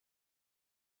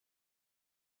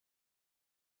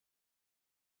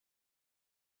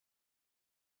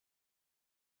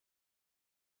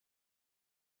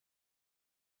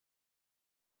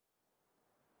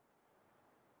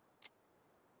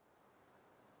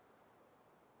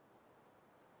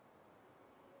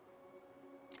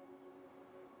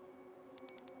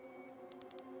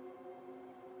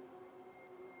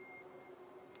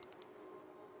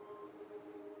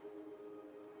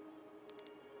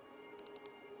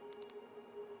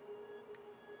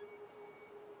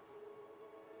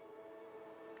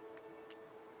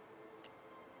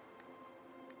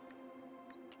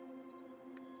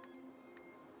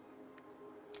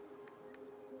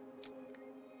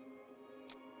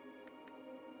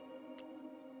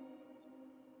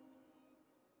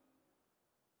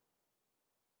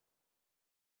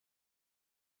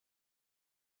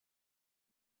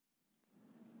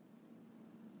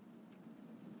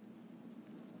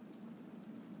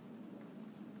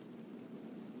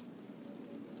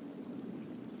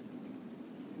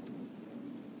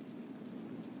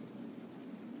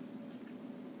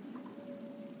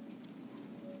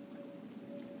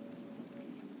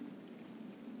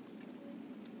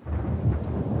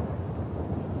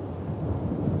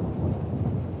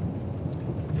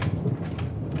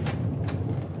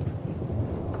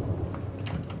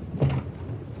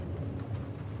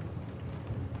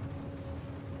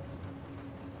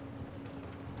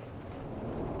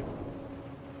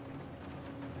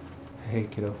Hey,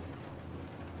 kiddo.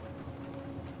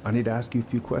 I need to ask you a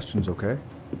few questions, okay?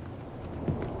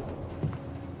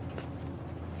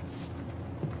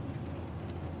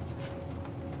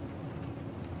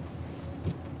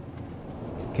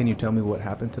 Can you tell me what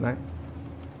happened tonight?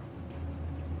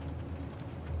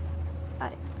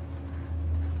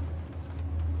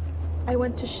 I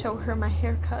went to show her my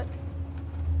haircut.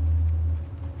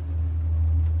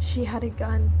 She had a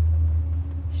gun.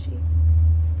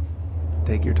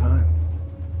 Take your time.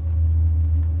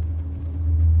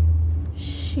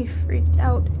 She freaked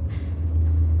out.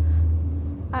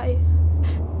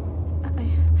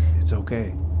 It's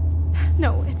okay.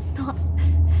 No, it's not.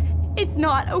 It's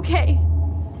not okay.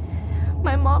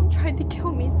 My mom tried to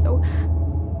kill me, so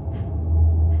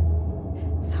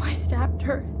I stabbed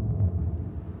her.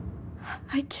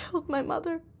 I killed my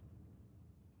mother.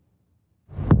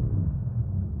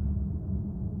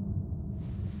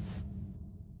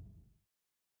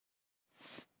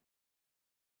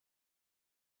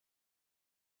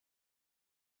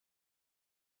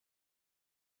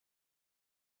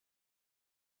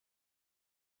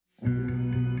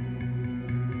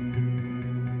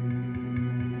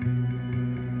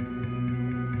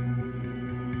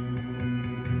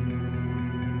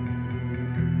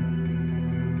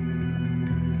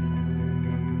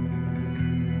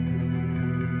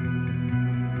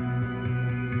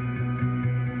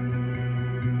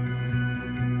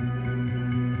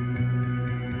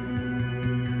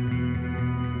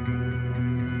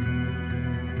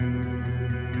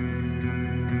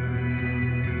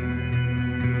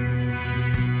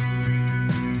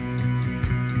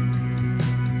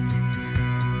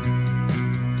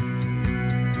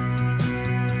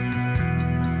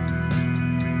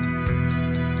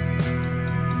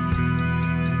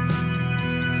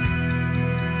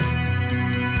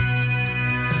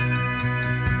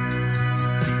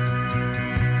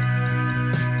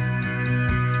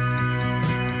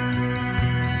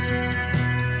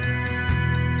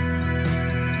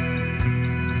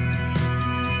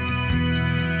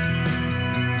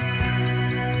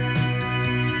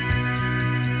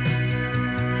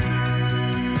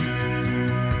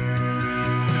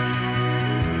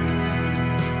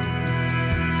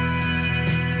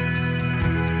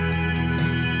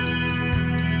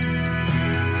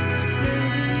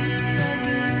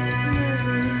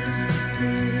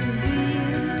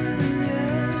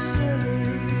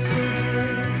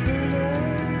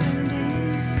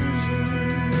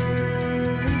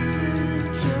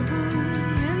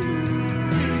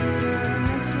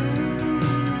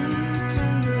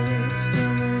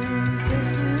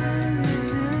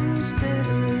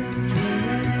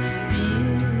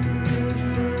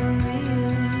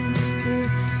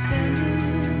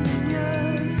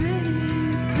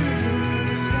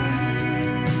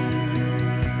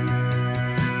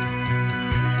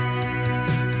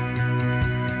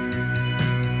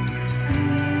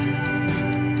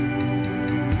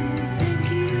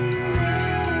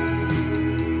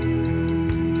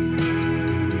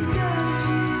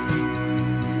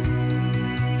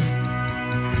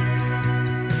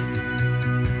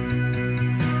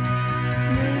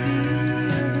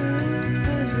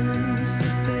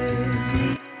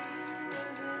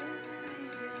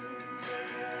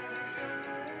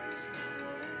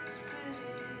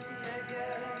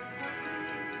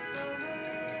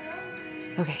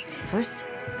 Okay, first,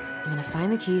 I'm gonna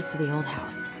find the keys to the old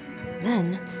house.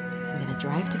 Then, I'm gonna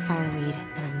drive to Fireweed,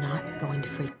 and I'm not going to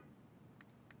freak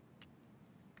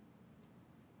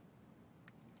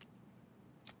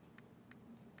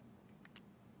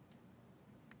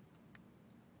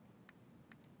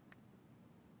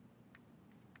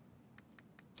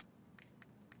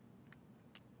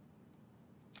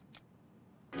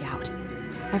out.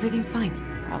 Everything's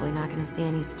fine. Probably not gonna see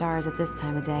any stars at this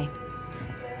time of day.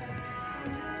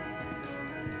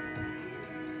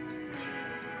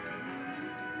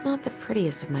 Not the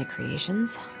prettiest of my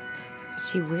creations, but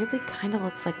she weirdly kind of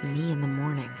looks like me in the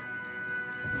morning.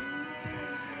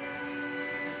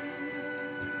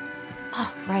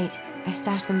 Oh, right. I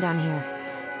stashed them down here.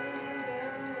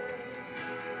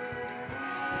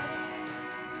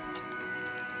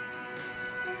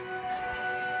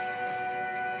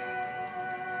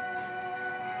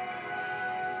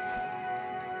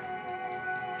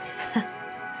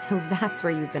 So that's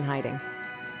where you've been hiding.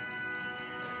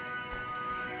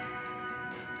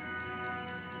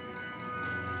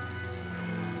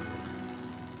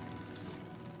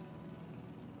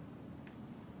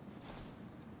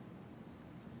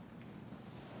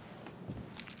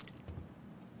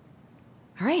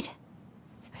 All right.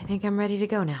 I think I'm ready to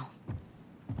go now.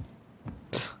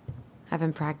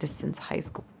 Haven't practiced since high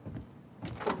school.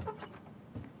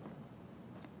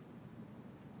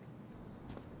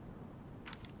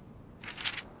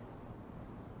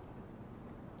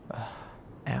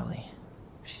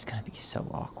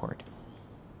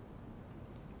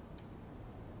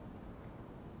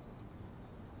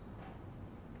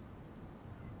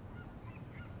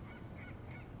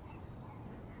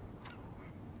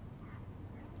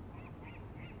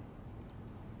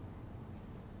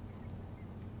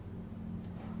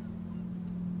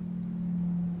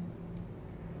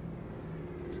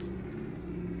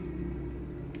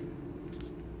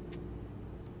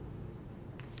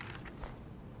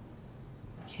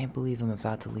 Can't believe I'm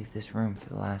about to leave this room for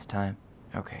the last time.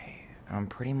 Okay, I'm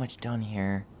pretty much done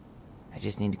here. I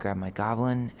just need to grab my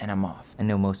goblin, and I'm off. I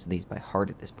know most of these by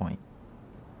heart at this point.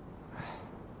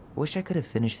 Wish I could have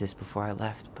finished this before I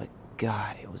left, but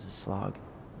God, it was a slog.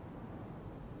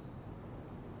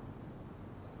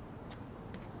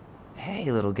 Hey,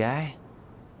 little guy.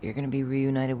 You're gonna be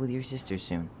reunited with your sister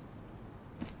soon.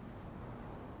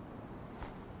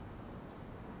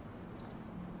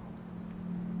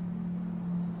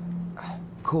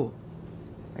 Cool.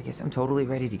 I guess I'm totally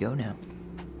ready to go now.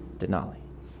 Denali.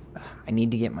 I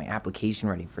need to get my application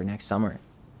ready for next summer.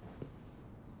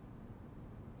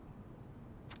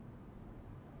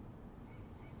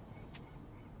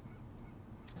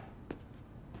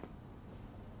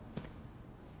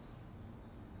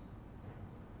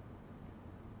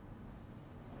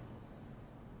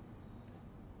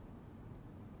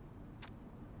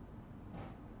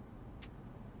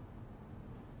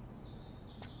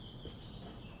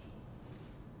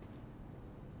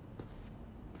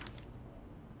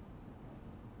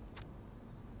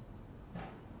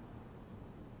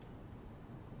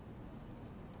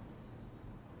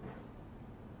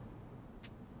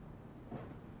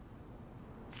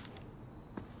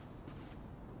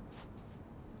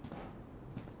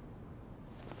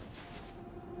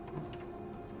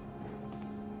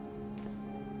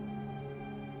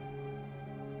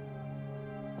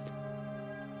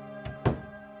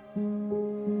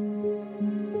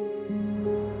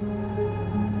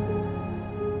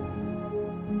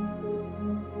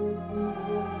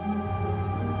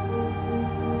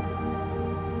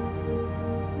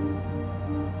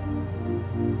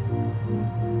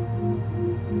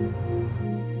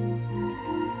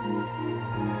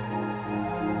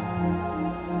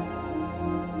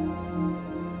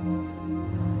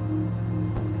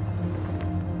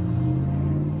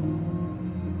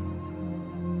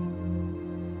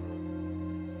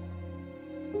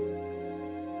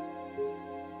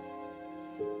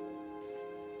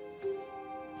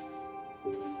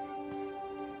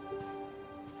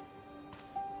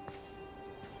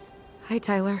 Hi,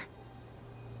 Tyler.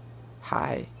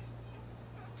 Hi.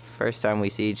 First time we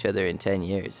see each other in 10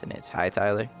 years, and it's hi,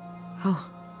 Tyler.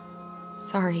 Oh,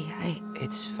 sorry,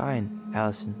 It's fine,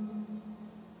 Allison.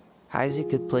 Hi's a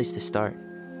good place to start.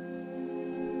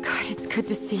 God, it's good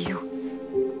to see you.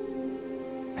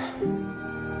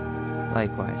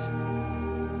 Likewise.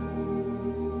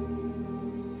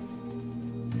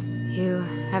 You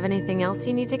have anything else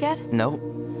you need to get? Nope.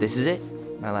 This is it.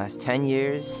 My last 10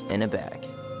 years in a bag.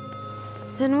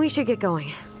 Then we should get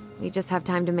going. We just have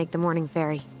time to make the morning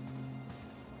ferry.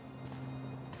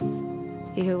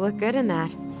 You look good in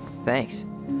that. Thanks.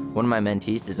 One of my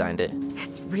mentees designed it.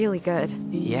 It's really good.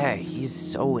 Yeah, he's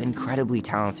so incredibly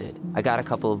talented. I got a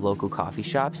couple of local coffee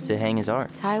shops to hang his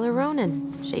art. Tyler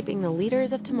Ronan, shaping the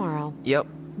leaders of tomorrow. Yep.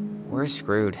 We're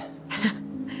screwed.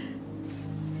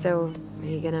 So, are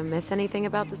you gonna miss anything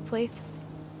about this place?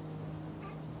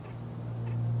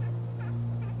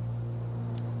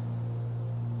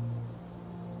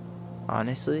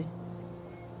 Honestly,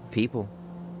 people.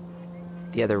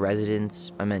 The other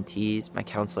residents, my mentees, my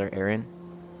counselor Aaron.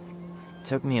 It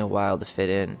took me a while to fit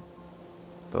in,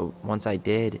 but once I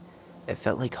did, it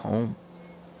felt like home.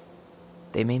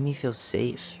 They made me feel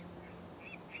safe.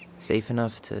 Safe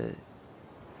enough to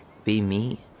be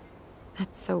me.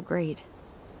 That's so great.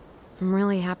 I'm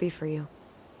really happy for you.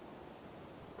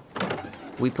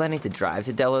 We planning to drive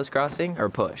to Delos Crossing or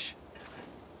push?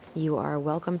 You are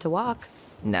welcome to walk.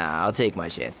 Nah, I'll take my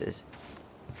chances.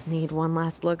 Need one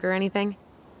last look or anything?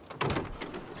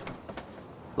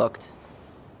 Looked.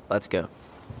 Let's go.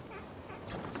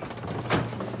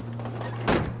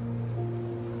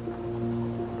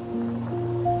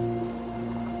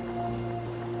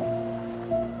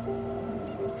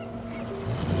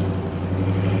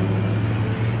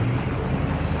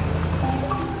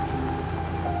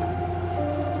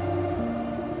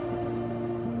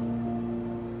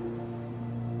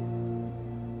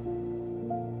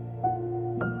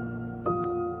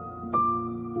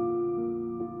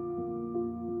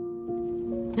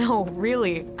 No,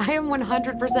 really. I am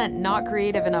 100% not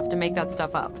creative enough to make that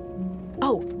stuff up.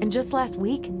 Oh, and just last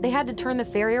week, they had to turn the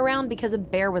ferry around because a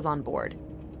bear was on board.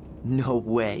 No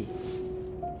way.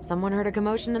 Someone heard a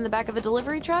commotion in the back of a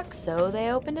delivery truck, so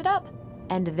they opened it up.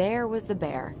 And there was the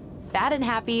bear, fat and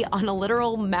happy on a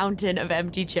literal mountain of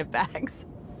empty chip bags.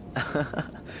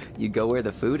 You go where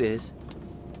the food is.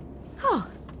 Oh,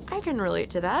 I can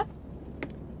relate to that.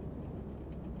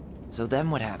 So then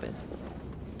what happened?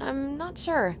 I'm not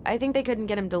sure. I think they couldn't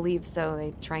get him to leave, so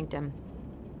they tranked him.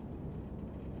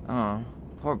 Oh,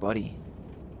 poor buddy.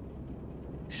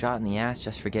 Shot in the ass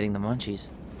just for getting the munchies.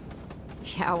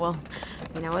 Yeah, well,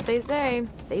 you know what they say.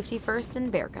 Safety first in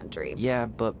bear country. Yeah,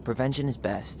 but prevention is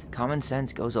best. Common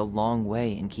sense goes a long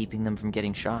way in keeping them from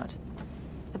getting shot.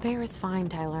 The bear is fine,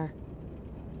 Tyler.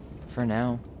 For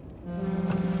now.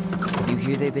 You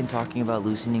hear they've been talking about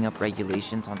loosening up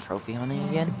regulations on trophy hunting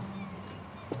again?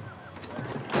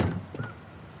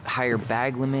 Higher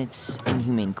bag limits,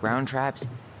 inhumane ground traps,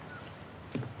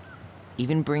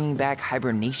 even bringing back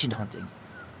hibernation hunting.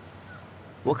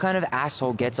 What kind of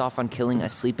asshole gets off on killing a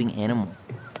sleeping animal?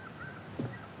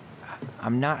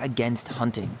 I'm not against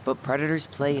hunting, but predators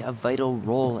play a vital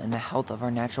role in the health of our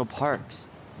natural parks.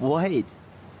 What?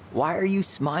 Why are you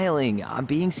smiling? I'm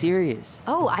being serious.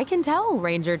 Oh, I can tell,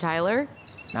 Ranger Tyler.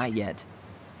 Not yet.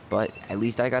 But at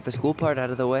least I got the school part out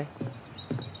of the way.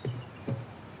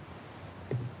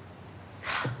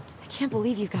 I can't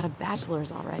believe you've got a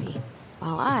bachelor's already.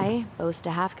 While I boast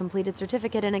a half-completed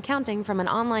certificate in accounting from an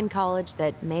online college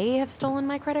that may have stolen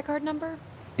my credit card number.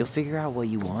 You'll figure out what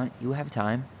you want. You have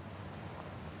time.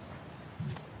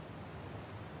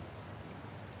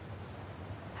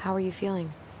 How are you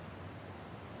feeling?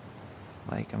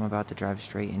 Like I'm about to drive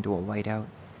straight into a whiteout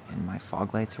and my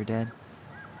fog lights are dead.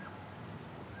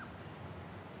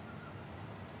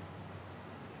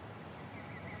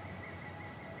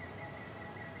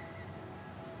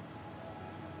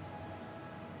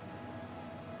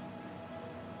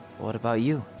 What about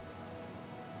you?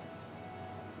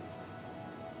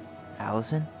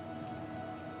 Allison?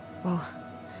 Whoa.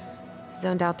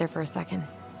 Zoned out there for a second.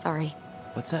 Sorry.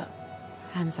 What's up?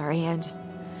 I'm sorry, I'm just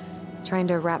trying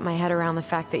to wrap my head around the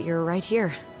fact that you're right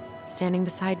here, standing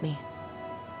beside me,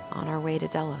 on our way to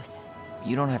Delos.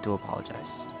 You don't have to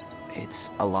apologize. It's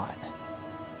a lot.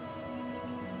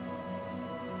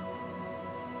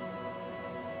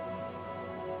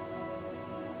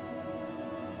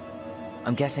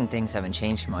 I'm guessing things haven't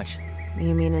changed much.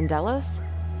 You mean in Delos?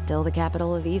 Still the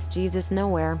capital of East Jesus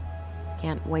Nowhere.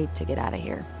 Can't wait to get out of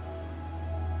here.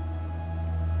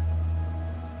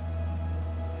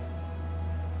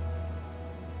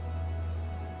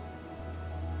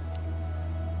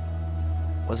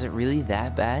 Was it really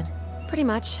that bad? Pretty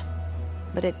much.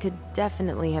 But it could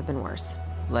definitely have been worse.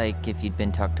 Like if you'd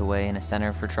been tucked away in a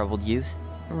center for troubled youth?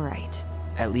 Right.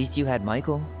 At least you had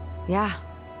Michael. Yeah.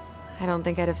 I don't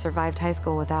think I'd have survived high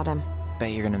school without him.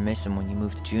 Bet you're gonna miss him when you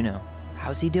move to Juneau.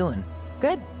 How's he doing?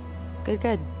 Good.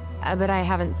 Good. But I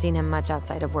haven't seen him much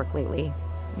outside of work lately.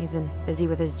 He's been busy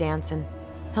with his dance and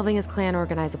helping his clan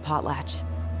organize a potlatch.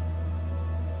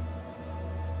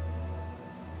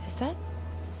 Is that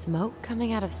smoke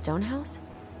coming out of Stonehouse?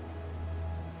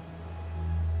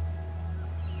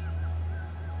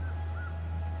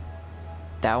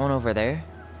 That one over there?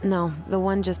 No, the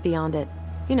one just beyond it.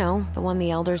 You know, the one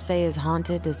the elders say is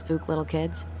haunted to spook little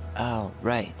kids. Oh,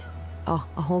 right. Oh,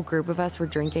 a whole group of us were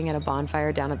drinking at a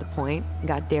bonfire down at the point and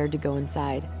got dared to go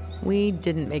inside. We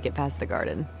didn't make it past the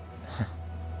garden.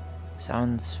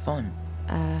 Sounds fun.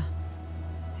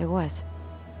 It was.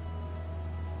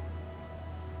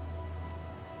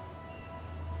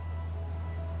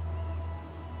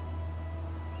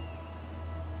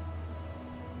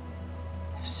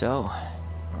 So,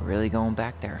 we're really going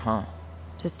back there, huh?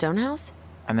 To Stonehouse?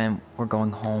 I mean, we're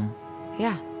going home.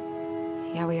 Yeah.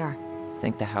 Yeah, we are.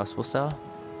 Think the house will sell?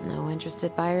 No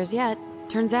interested buyers yet.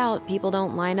 Turns out people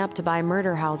don't line up to buy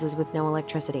murder houses with no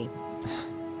electricity.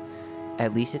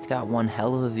 At least it's got one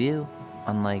hell of a view,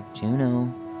 unlike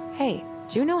Juneau. Hey,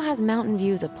 Juneau has mountain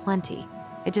views aplenty.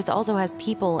 It just also has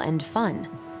people and fun.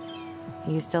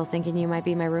 You still thinking you might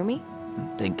be my roomie?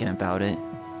 I'm thinking about it.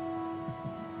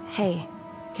 Hey,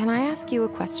 can I ask you a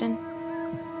question?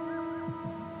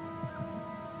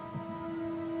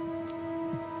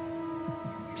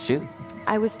 Shoot.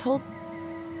 I was told...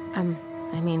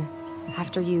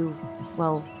 after you,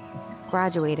 well,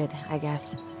 graduated, I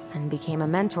guess, and became a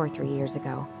mentor 3 years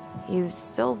ago, you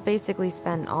still basically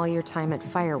spent all your time at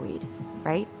Fireweed,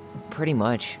 right? Pretty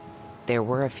much. There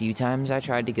were a few times I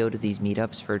tried to go to these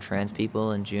meetups for trans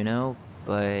people in Juneau,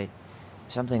 but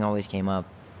something always came up.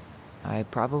 I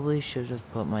probably should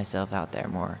have put myself out there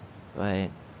more,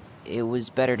 but it was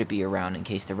better to be around in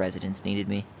case the residents needed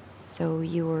me. So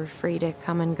you were free to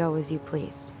come and go as you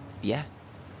pleased? Yeah.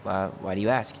 Why do you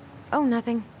ask? Oh,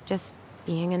 nothing. Just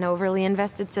being an overly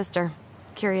invested sister.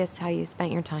 Curious how you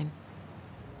spent your time.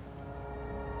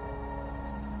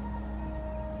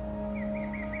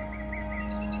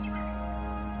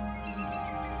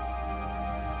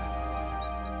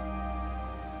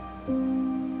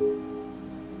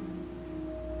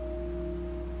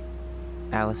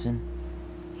 Allison,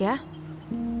 Yeah?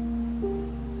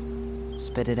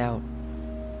 spit it out.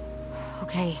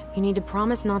 Okay, you need to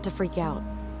promise not to freak out.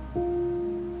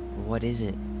 What is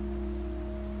it?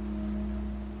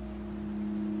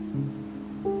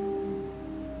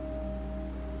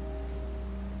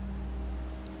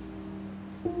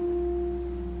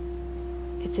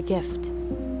 It's a gift.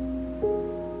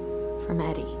 From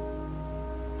Eddie.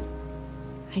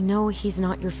 I know he's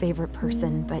not your favorite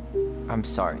person, but I'm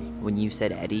sorry. When you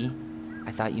said Eddie,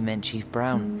 I thought you meant Chief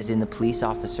Brown, as in the police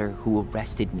officer who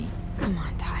arrested me. come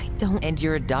on, Ty, don't. And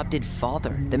your adopted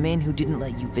father, the man who didn't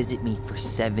let you visit me for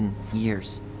 7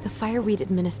 years. The Fireweed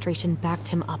administration backed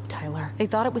him up, Tyler. They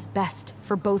thought it was best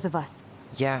for both of us.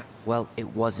 Yeah, well,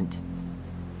 it wasn't.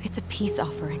 It's a peace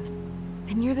offering.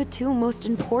 And you're the two most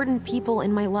important people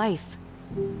in my life.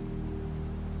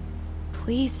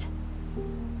 Please?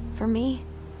 For me?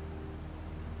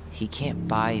 He can't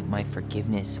buy my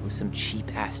forgiveness with some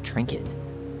cheap-ass trinket.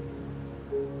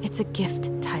 It's a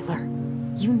gift, Tyler.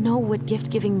 You know what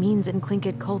gift-giving means in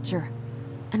Tlingit culture,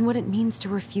 and what it means to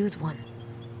refuse one.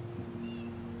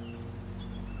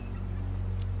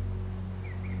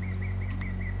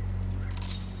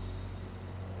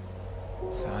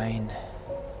 Fine.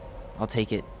 I'll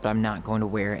take it, but I'm not going to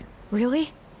wear it.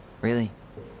 Really? Really.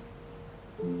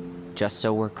 Just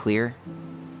so we're clear,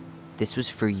 this was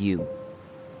for you,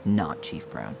 not Chief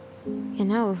Brown. You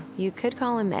know, you could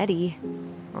call him Eddie,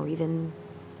 or even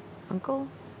Uncle?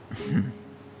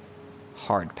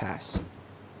 Hard pass.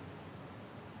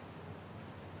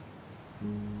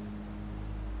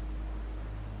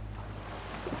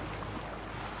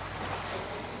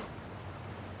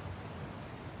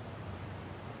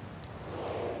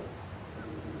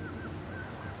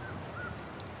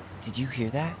 Did you hear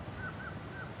that?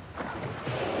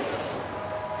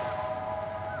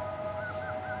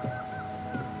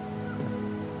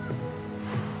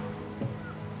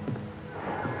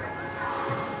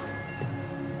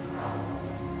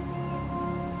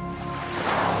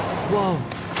 Whoa!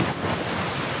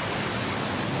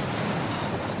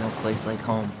 There's no place like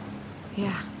home.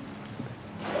 Yeah.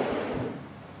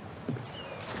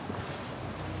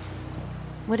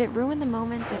 Would it ruin the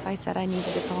moment if I said I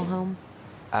needed to call home?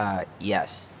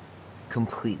 Yes.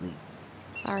 Completely.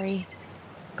 Sorry.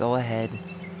 Go ahead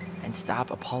and stop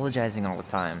apologizing all the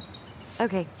time.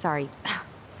 Okay, sorry.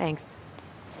 Thanks.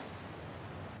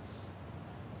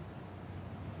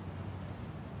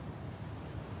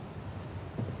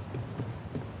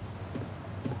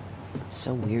 It's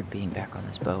so weird being back on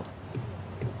this boat.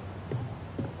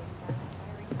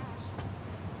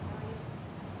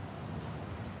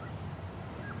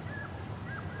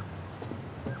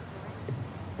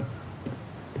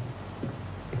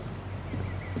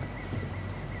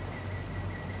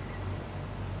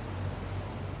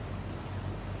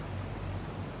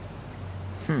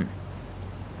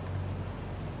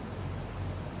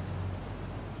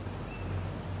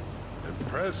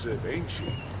 Impressive, ain't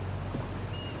she?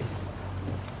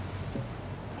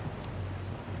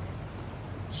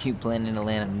 You planning to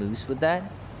land a moose with that?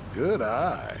 Good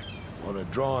eye. Want to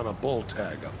draw on a bull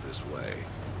tag up this way.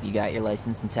 You got your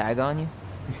license and tag on you?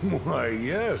 Why,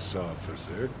 yes,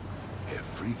 officer.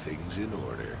 Everything's in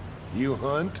order. You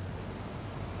hunt?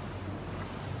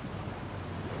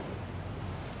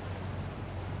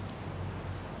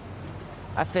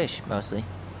 I fish, mostly.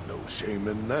 No shame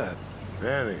in that.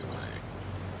 Anyway,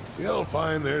 you'll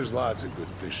find there's lots of good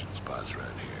fishing spots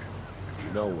around here, if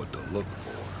you know what to look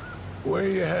for. Where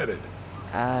you headed?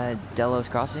 Delos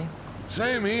Crossing?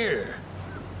 Same here.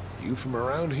 You from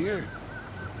around here?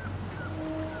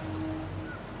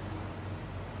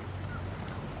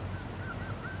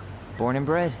 Born and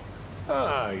bred.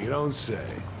 Ah, you don't say.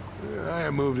 I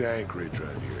moved to Anchorage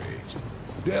around your age.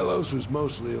 Delos was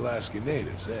mostly Alaska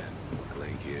natives then.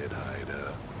 Tlingit,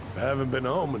 Haida. I haven't been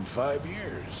home in 5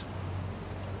 years.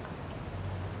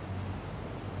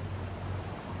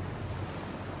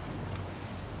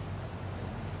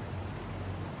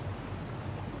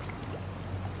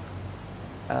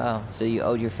 Oh, so you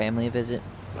owed your family a visit?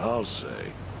 I'll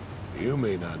say. You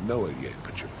may not know it yet,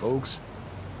 but your folks,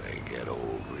 they get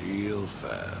old real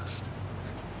fast.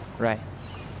 Right.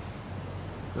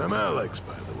 I'm Alex,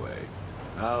 by the way.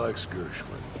 Alex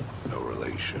Gershwin. No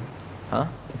relation. Huh?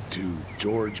 To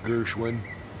George Gershwin.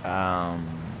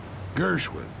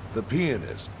 Gershwin, the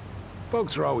pianist.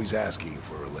 Folks are always asking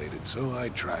if we're related, so I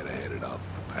try to head it off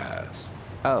the pass.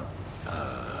 Oh,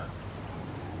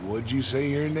 What'd you say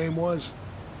your name was?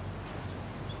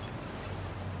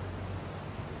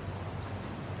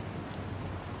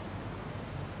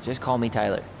 just call me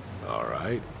Tyler. All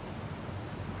right.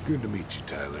 Good to meet you,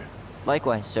 Tyler.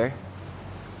 Likewise, sir.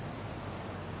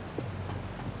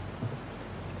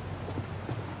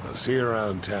 I'll see you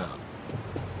around town.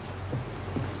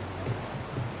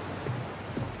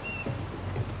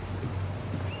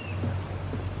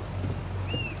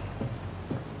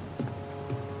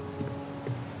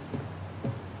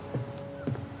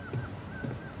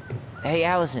 Hey,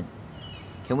 Allison.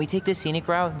 Can we take the scenic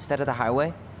route instead of the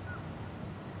highway?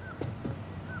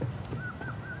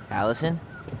 Allison?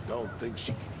 Don't think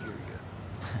she can hear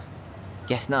you.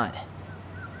 Guess not.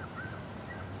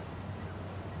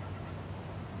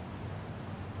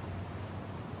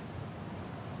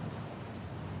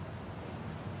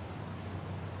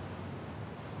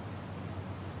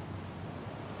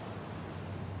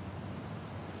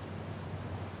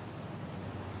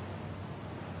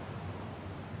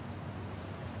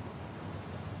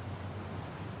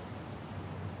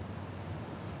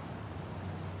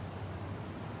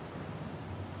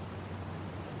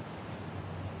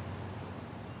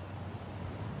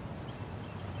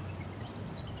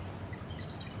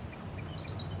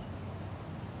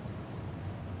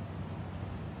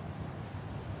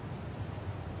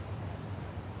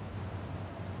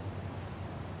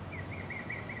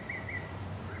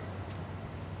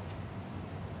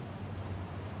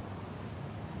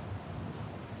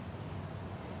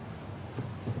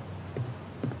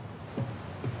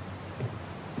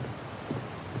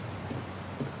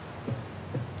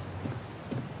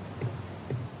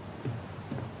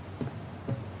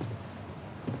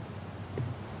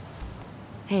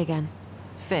 Hey again.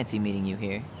 Fancy meeting you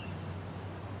here.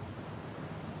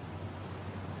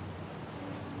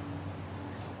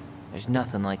 There's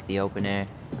nothing like the open air.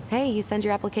 Hey, you send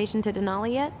your application to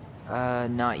Denali yet?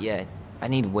 Not yet. I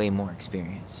need way more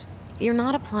experience. You're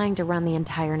not applying to run the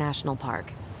entire national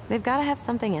park. They've got to have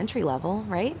something entry level,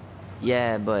 right?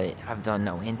 Yeah, but I've done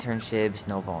no internships,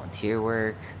 no volunteer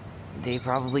work. They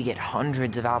probably get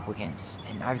hundreds of applicants,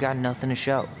 and I've got nothing to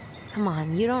show. Come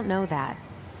on, you don't know that.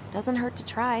 Doesn't hurt to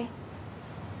try.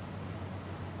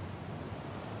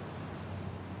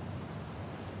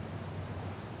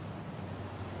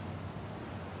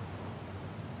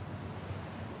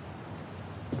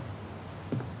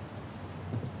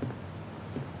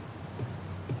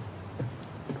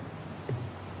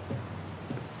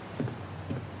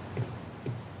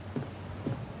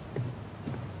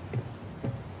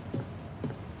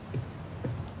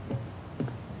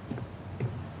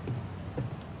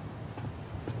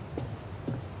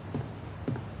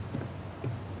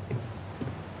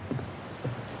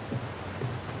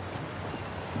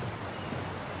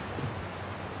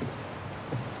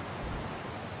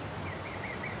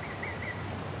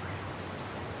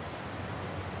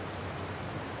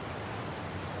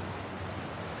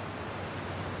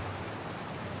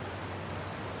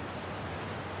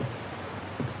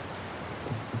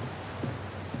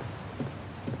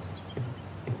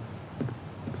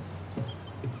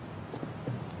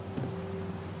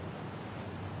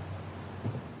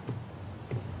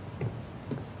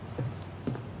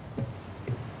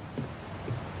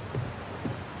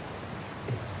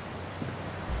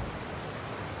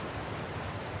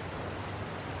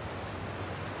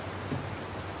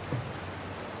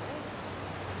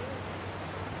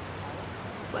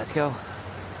 Let's go.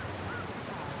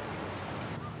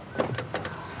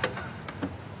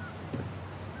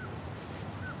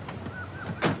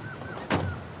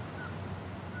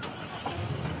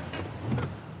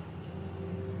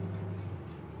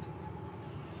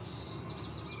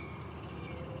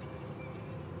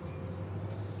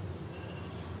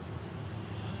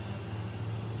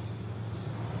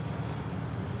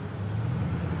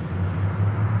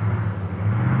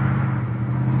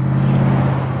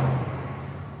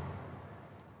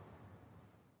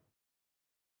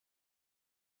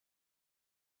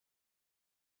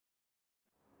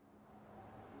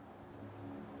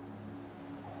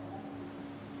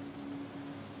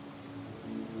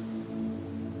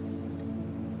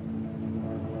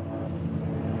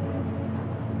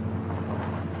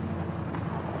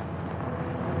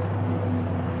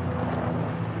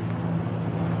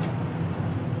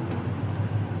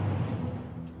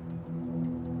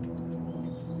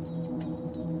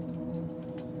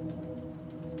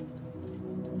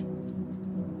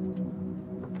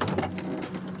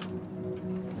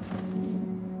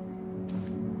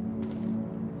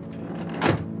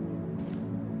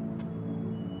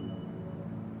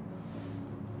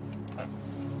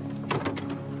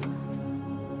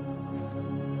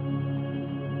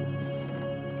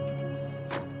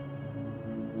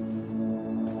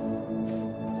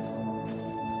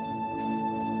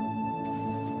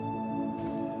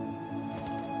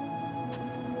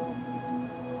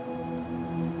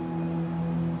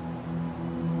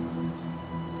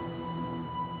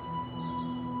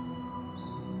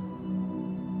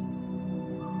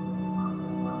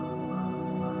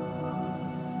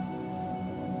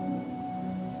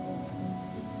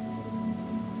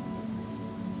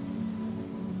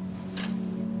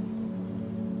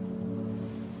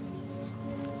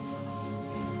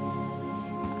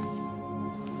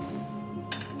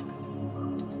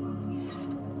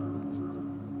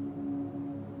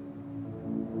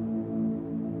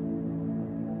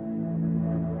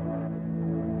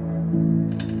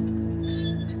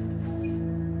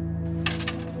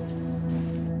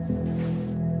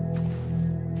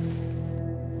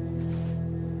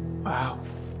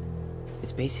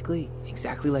 basically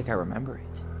exactly like I remember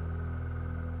it.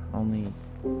 Only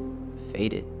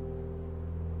faded.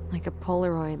 Like a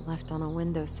Polaroid left on a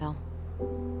windowsill.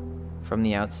 From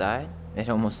the outside, it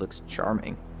almost looks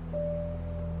charming.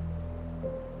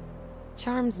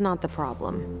 Charm's not the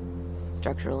problem.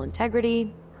 Structural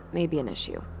integrity may be an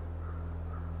issue.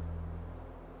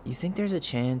 You think there's a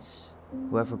chance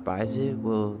whoever buys it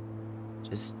will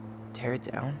just tear it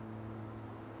down?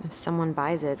 If someone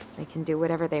buys it, they can do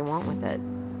whatever they want with it.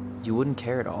 You wouldn't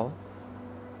care at all?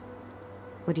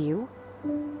 Would you?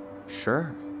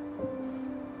 Sure.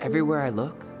 Everywhere I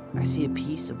look, I see a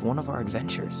piece of one of our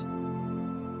adventures.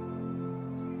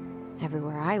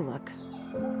 Everywhere I look,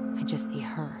 I just see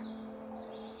her.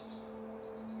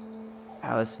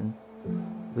 Allison,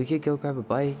 we could go grab a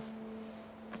bite.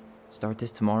 Start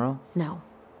this tomorrow? No.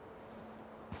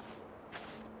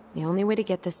 The only way to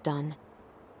get this done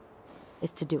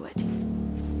is to do it.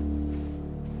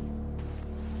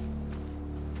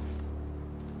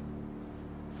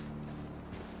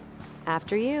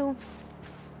 After you.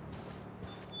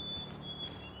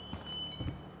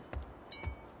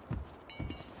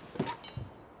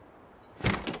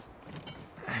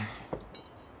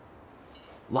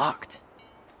 Locked.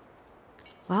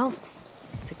 Well,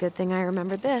 it's a good thing I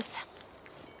remembered this.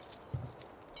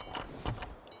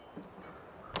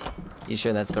 You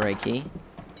sure that's the right key?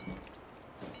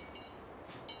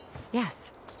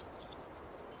 Yes.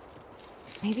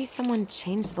 Maybe someone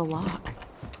changed the lock.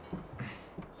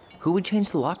 Who would change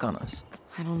the lock on us?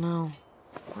 I don't know.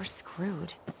 We're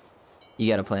screwed.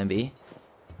 You got a plan B?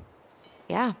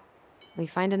 Yeah, we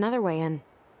find another way in.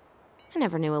 I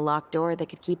never knew a locked door that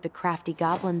could keep the crafty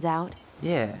goblins out.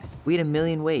 Yeah, we had a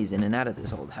million ways in and out of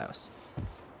this old house.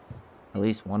 At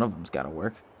least one of them's gotta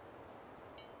work.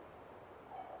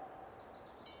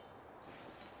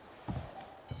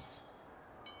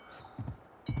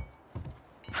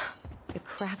 The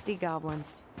crafty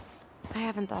goblins. I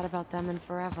haven't thought about them in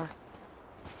forever.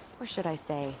 Or should I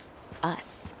say,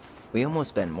 us. We almost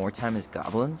spent more time as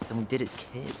goblins than we did as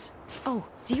kids. Oh,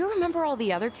 do you remember all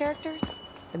the other characters?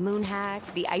 The Moon Hag,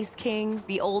 the Ice King,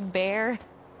 the Old Bear?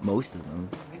 Most of them,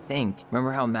 I think.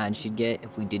 Remember how mad she'd get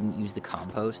if we didn't use the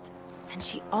compost? And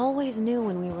she always knew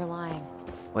when we were lying.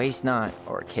 Waste not,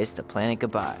 or kiss the planet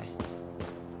goodbye.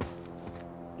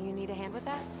 You need a hand with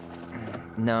that?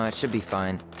 No, it should be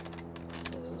fine.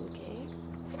 Okay.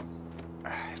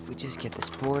 If we just get this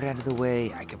board out of the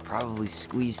way, I could probably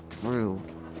squeeze through.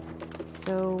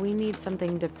 So we need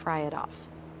something to pry it off.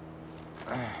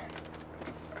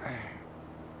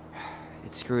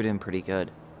 It's screwed in pretty good.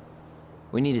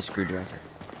 We need a screwdriver.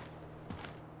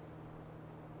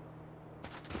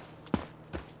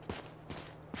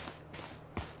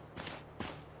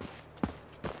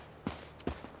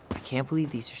 I can't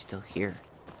believe these are still here.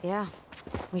 Yeah,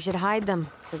 we should hide them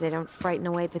so they don't frighten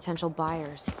away potential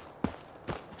buyers.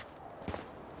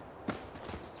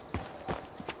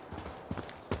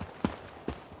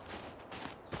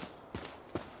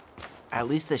 At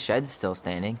least the shed's still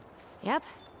standing. Yep.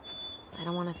 I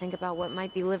don't want to think about what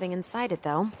might be living inside it,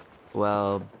 though.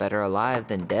 Well, better alive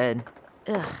than dead.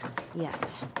 Ugh,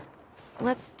 yes.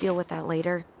 Let's deal with that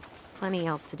later. Plenty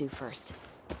else to do first.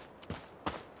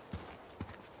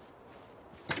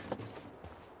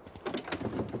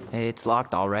 Hey, it's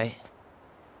locked, all right.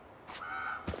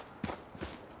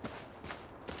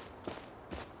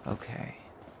 Okay.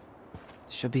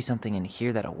 Should be something in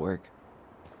here that'll work.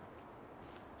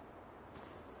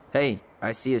 Hey,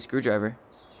 I see a screwdriver.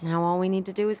 Now all we need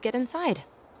to do is get inside.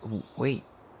 Wait,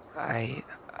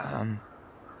 I'm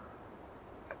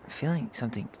feeling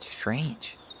something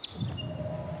strange.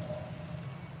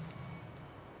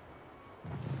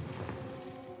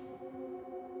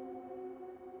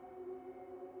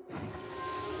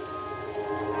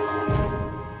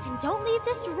 And don't leave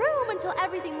this room until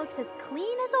everything looks as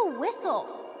clean as a whistle.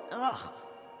 Ugh.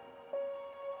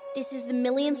 This is the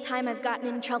millionth time I've gotten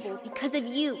in trouble because of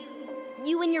you.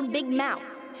 You and your big mouth.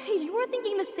 Hey, you were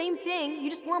thinking the same thing. You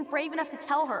just weren't brave enough to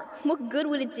tell her. What good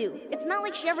would it do? It's not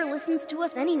like she ever listens to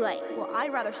us anyway. Well,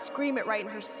 I'd rather scream it right in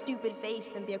her stupid face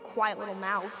than be a quiet little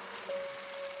mouse.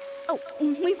 Oh,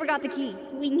 we forgot the key.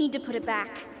 We need to put it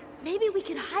back. Maybe we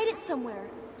could hide it somewhere.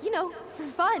 You know, for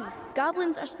fun.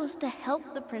 Goblins are supposed to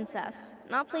help the princess,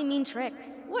 not play mean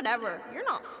tricks. Whatever, you're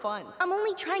not fun. I'm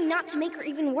only trying not to make her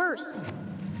even worse.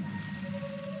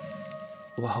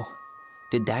 Whoa,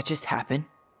 did that just happen?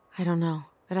 I don't know,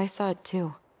 but I saw it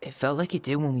too. It felt like it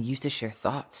did when we used to share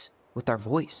thoughts with our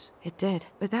voice. It did,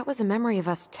 but that was a memory of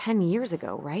us 10 years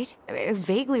ago, right? I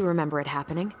vaguely remember it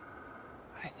happening.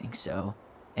 I think so.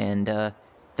 And,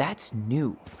 that's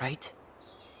new, right?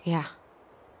 Yeah.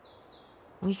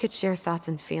 We could share thoughts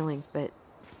and feelings, but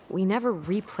we never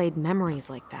replayed memories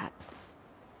like that.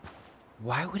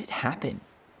 Why would it happen?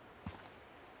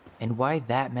 And why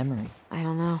that memory? I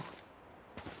don't know.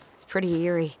 It's pretty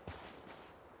eerie.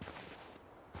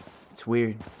 It's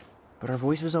weird, but our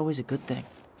voice was always a good thing.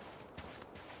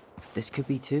 This could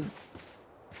be too.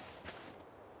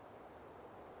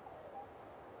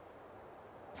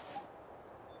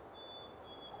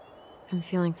 I'm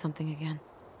feeling something again.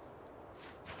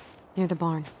 Near the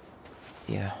barn.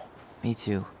 Yeah, me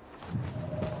too.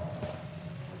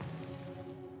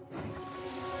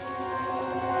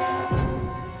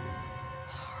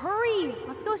 Hurry!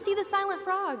 Let's go see the silent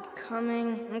frog.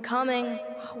 I'm coming.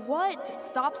 What?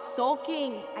 Stop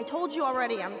sulking. I told you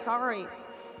already, I'm sorry.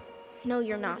 No,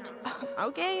 you're not.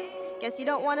 Okay, guess you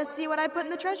don't want to see what I put in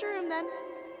the treasure room then.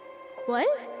 What?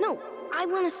 No, I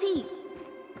want to see.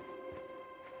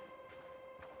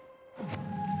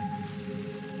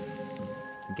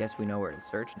 I guess we know where to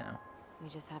search now. We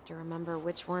just have to remember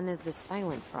which one is the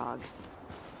silent frog.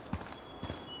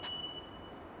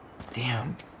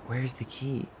 Damn, where's the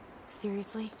key?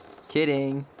 Seriously?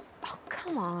 Kidding. Oh,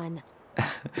 come on.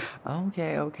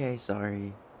 Okay,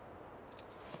 sorry.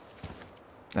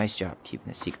 Nice job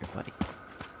keeping a secret, buddy.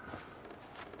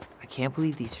 I can't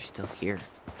believe these are still here.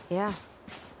 Yeah,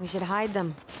 we should hide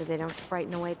them so they don't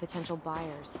frighten away potential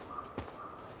buyers.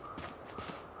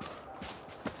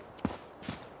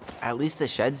 At least the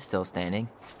shed's still standing.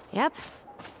 Yep.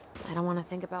 I don't want to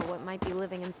think about what might be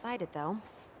living inside it, though.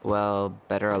 Well,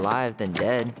 better alive than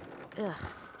dead. Ugh,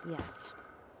 yes.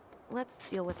 Let's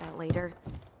deal with that later.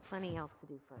 Plenty else to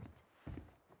do first.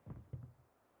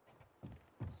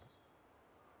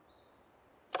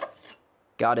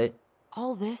 Got it.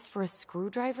 All this for a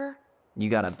screwdriver? You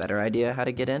got a better idea how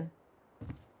to get in?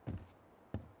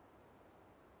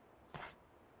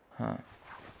 Huh.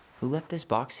 Who left this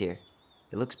box here?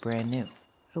 It looks brand new.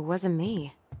 It wasn't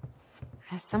me.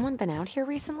 Has someone been out here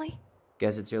recently?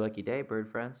 Guess it's your lucky day,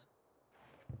 bird friends.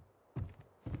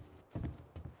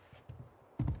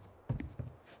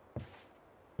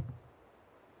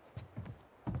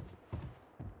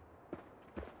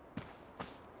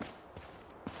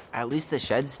 At least the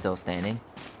shed's still standing.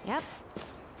 Yep.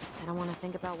 I don't want to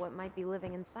think about what might be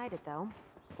living inside it, though.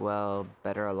 Well,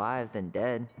 better alive than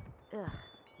dead. Ugh,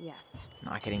 yes.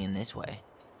 Not getting in this way.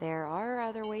 There are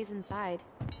other ways inside.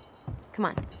 Come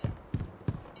on.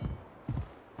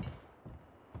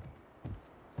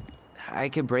 I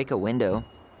could break a window.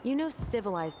 You know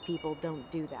civilized people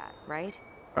don't do that, right?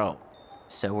 Oh,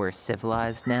 so we're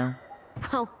civilized now?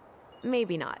 Well,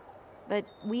 maybe not. But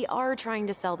we are trying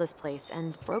to sell this place,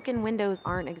 and broken windows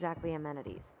aren't exactly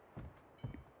amenities.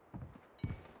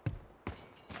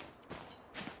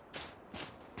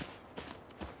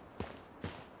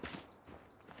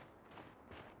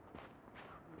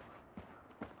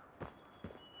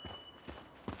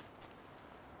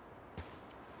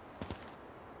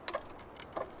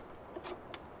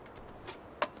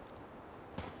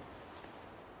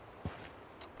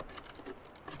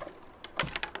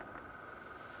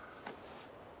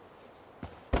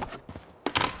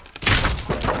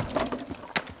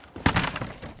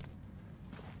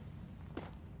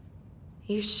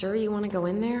 You sure you want to go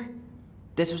in there?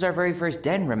 This was our very first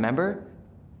den, remember?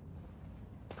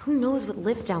 Who knows what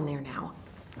lives down there now?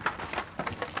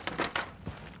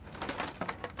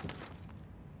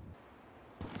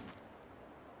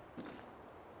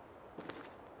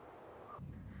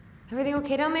 Everything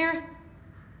okay down there?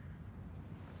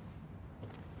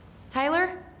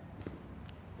 Tyler?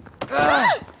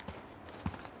 Oh,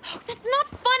 that's not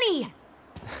funny!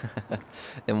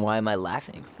 Then why am I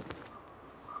laughing?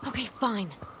 Okay,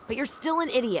 fine. But you're still an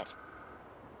idiot.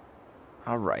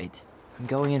 All right. I'm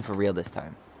going in for real this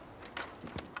time.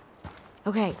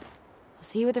 Okay. I'll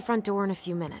see you at the front door in a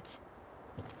few minutes.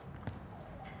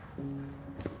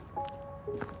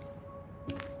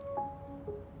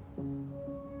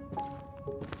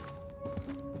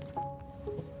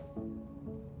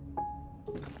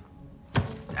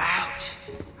 Ouch!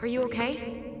 Are you okay?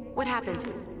 What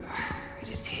happened? I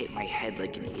just hit my head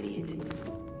like an idiot.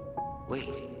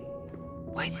 Wait.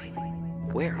 What?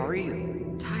 Where are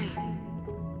you? Ty,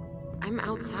 I'm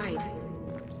outside.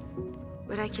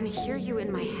 But I can hear you in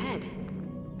my head.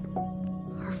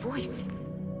 Our voice.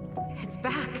 It's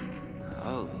back.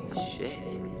 Holy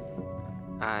shit.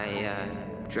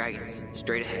 Dragons.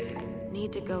 Straight ahead.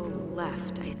 Need to go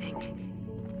left, I think.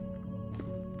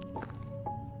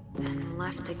 Then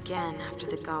left again after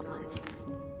the goblins.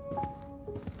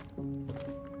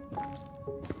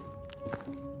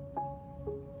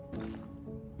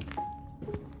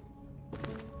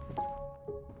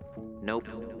 Nope.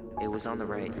 It was on the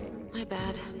right. My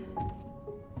bad.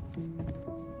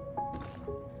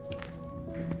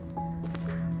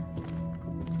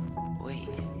 Wait,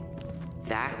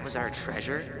 that was our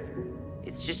treasure?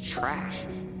 It's just trash.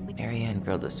 Marianne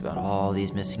grilled us about all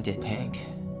these missing pink.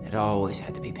 It always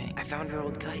had to be pink. I found her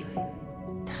old kite.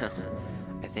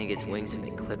 I think its wings have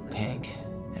been clipped pink.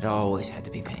 It always had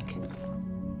to be pink.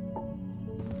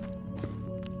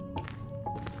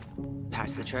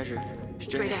 Past the treasure.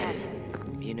 Straight ahead.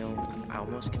 You know, I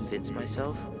almost convinced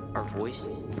myself our voice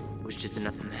was just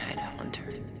another mad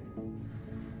hunter.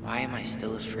 Why am I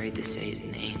still afraid to say his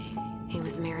name? He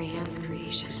was Marianne's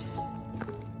creation.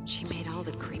 She made all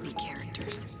the creepy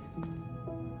characters.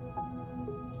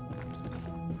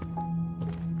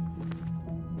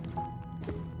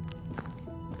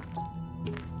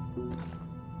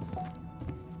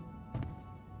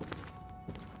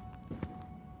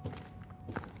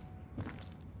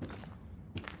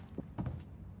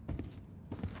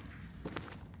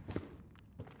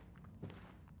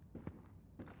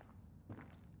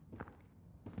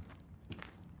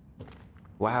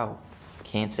 Wow,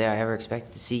 can't say I ever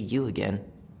expected to see you again.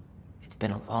 It's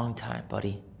been a long time,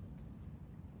 buddy.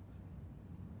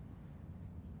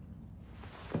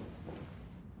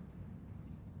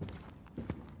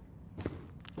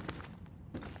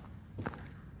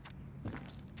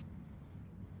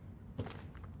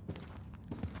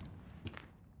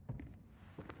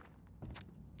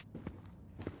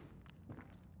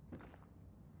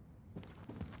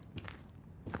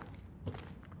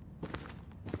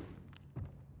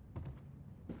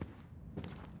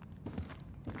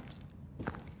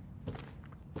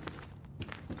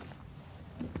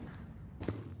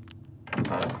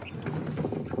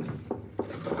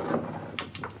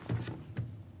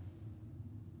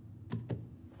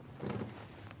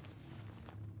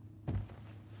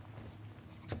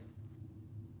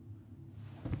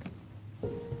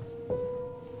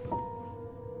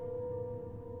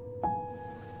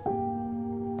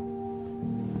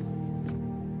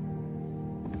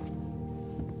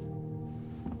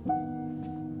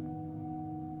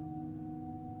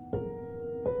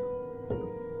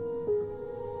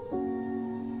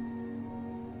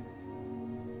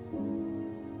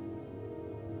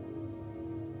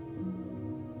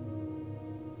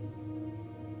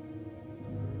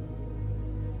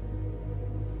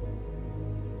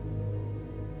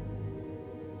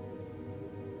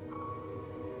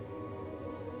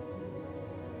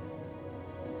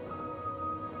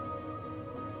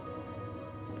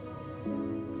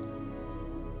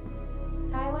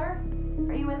 Tyler,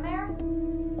 are you in there?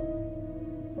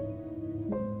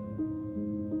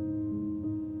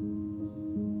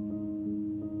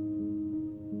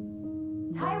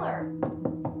 Tyler!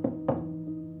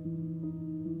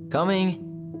 Coming!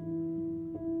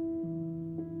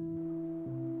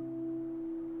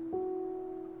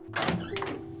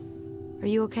 Are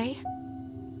you okay?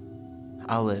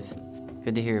 I'll live.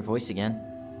 Good to hear your voice again.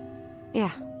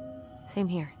 Yeah, same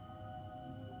here.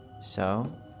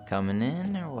 So, coming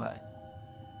in or what?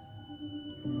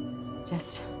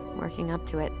 Just working up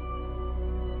to it.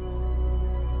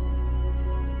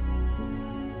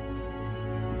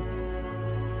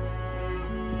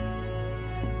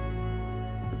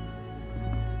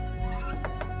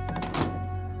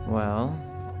 Well,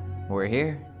 we're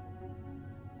here.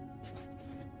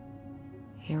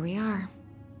 Here we are.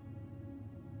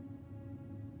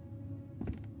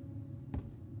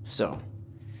 So,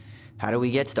 how do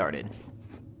we get started?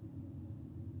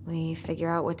 We figure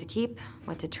out what to keep,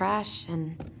 what to trash,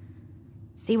 and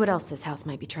see what else this house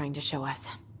might be trying to show us.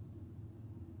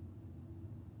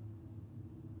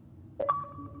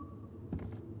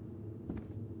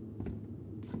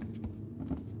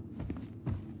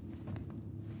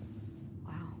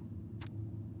 Wow.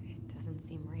 It doesn't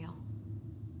seem real.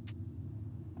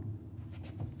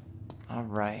 All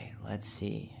right, let's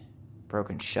see.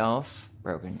 Broken shelf,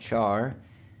 broken jar,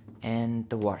 and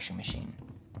the washing machine.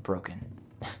 Broken.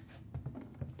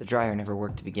 The dryer never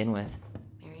worked to begin with.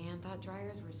 Marianne thought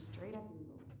dryers were straight up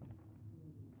evil.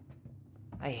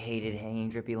 I hated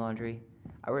hanging drippy laundry.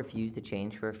 I refused to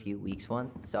change for a few weeks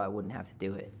once, so I wouldn't have to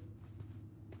do it.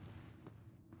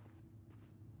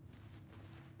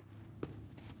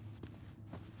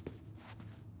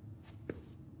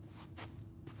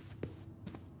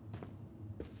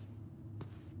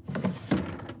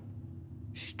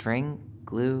 String,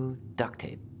 glue, duct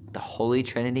tape. The holy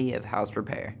trinity of house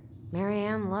repair.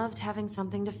 Marianne loved having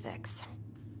something to fix.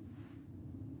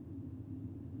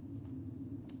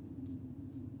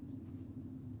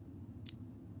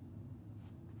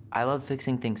 I love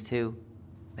fixing things too.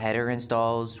 Header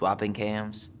installs, swapping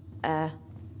cams.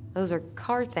 Those are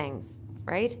car things,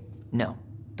 right? No,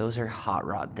 Those are hot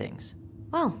rod things.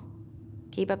 Well,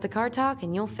 keep up the car talk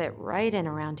and you'll fit right in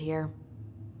around here.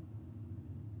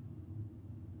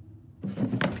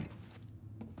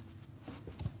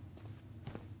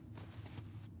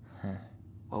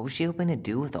 What was she hoping to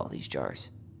do with all these jars?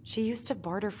 She used to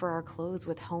barter for our clothes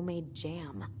with homemade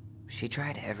jam. She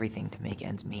tried everything to make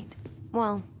ends meet.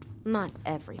 Well, not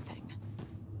everything.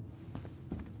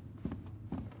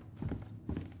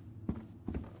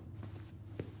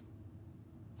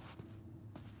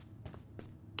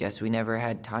 Guess we never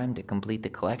had time to complete the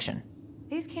collection.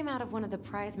 These came out of one of the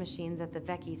prize machines at the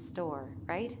Vecchi's store,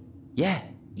 right? Yeah,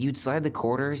 you'd slide the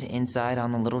quarters inside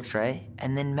on the little tray,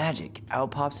 and then magic,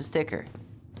 out pops a sticker.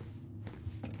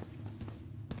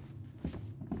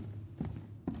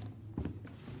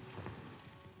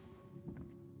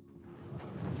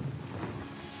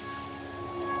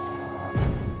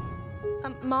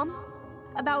 Mom?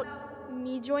 About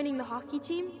me joining the hockey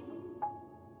team?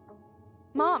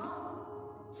 Mom!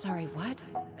 Sorry, what?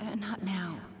 Not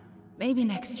now. Maybe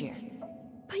next year.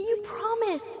 But you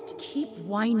promised! Keep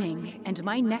whining, and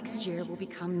my next year will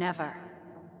become never.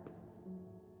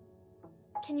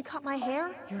 Can you cut my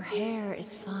hair? Your hair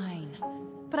is fine.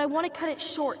 But I want to cut it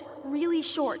short. Really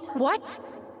short. What?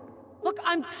 Look,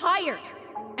 I'm tired,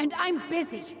 and I'm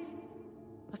busy.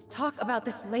 Let's talk about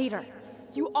this later.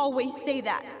 You always say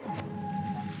that.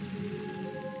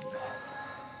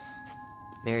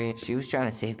 Mary, she was trying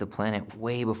to save the planet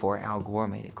way before Al Gore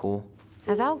made it cool.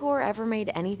 Has Al Gore ever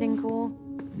made anything cool?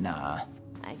 Nah.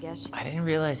 I guess I didn't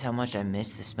realize how much I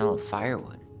missed the smell of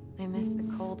firewood. I miss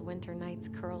the cold winter nights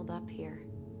curled up here.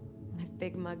 With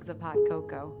big mugs of hot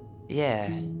cocoa. Yeah.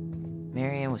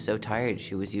 Marianne was so tired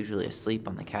she was usually asleep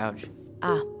on the couch.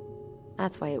 Ah,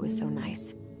 that's why it was so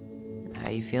nice. How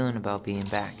you feeling about being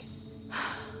back?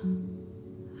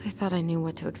 I thought I knew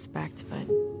what to expect, but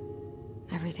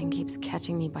everything keeps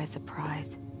catching me by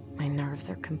surprise. My nerves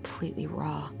are completely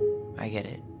raw. I get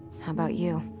it. How about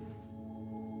you?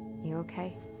 You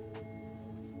okay?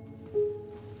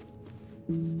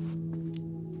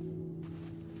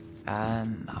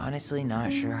 I'm honestly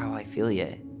not sure how I feel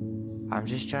yet. I'm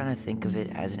just trying to think of it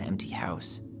as an empty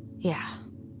house. Yeah.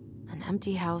 An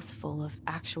empty house full of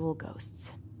actual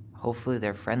ghosts. Hopefully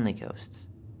they're friendly ghosts.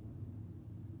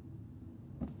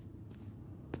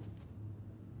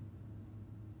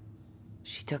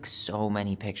 She took so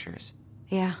many pictures.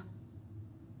 Yeah.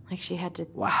 Like she had to...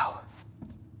 Wow.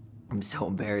 I'm so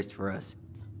embarrassed for us.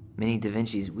 Mini Da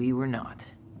Vinci's we were not.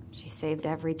 She saved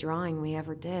every drawing we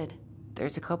ever did.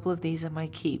 There's a couple of these I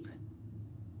might keep.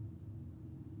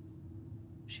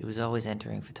 She was always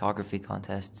entering photography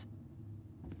contests.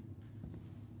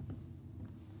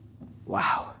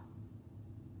 Wow.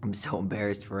 I'm so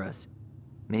embarrassed for us.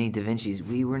 Mini Da Vinci's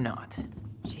we were not.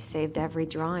 She saved every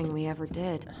drawing we ever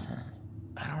did.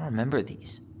 I don't remember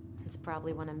these. It's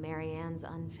probably one of Marianne's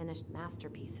unfinished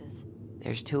masterpieces.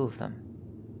 There's 2 of them.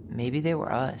 Maybe they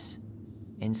were us.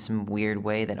 In some weird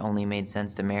way that only made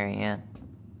sense to Marianne.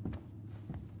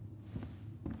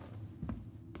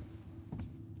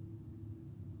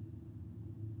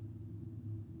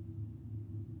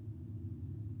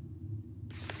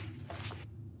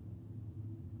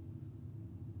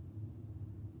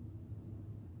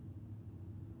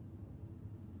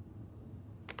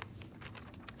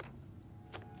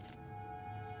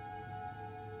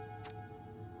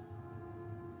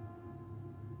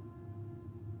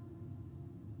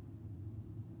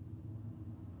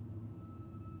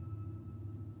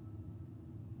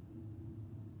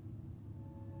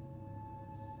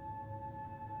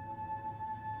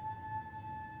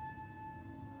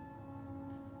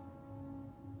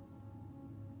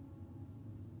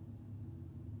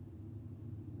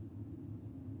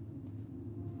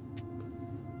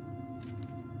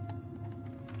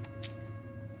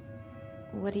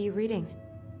 What are you reading?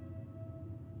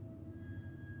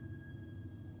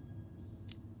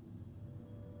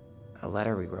 A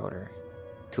letter we wrote her.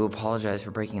 To apologize for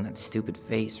breaking that stupid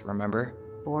vase, remember?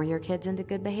 Bore your kids into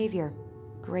good behavior.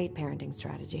 Great parenting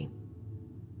strategy.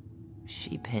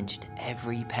 She pinched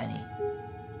every penny.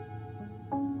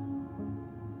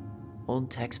 Old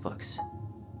textbooks.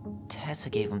 Tessa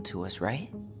gave them to us,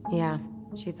 right? Yeah,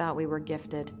 she thought we were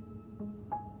gifted.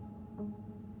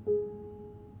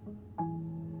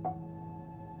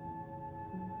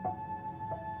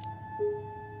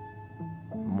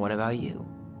 What about you?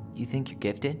 You think you're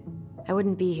gifted? I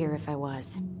wouldn't be here if I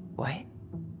was. What?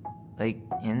 Like,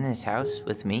 in this house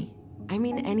with me? I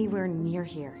mean anywhere near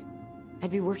here. I'd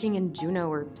be working in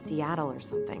Juneau or Seattle or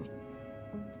something.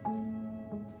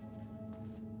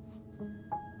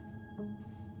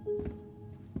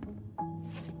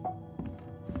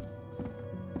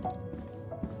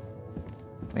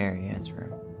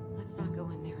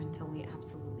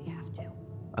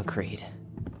 Agreed.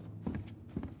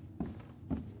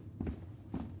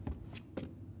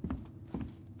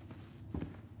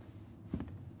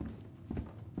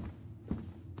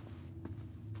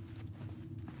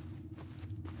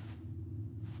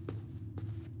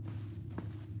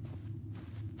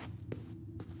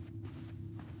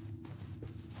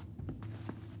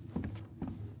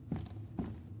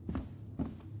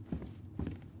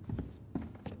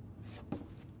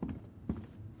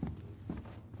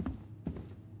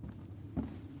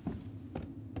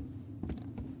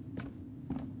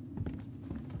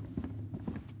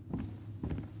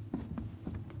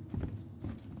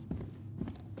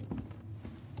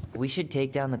 We should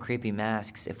take down the creepy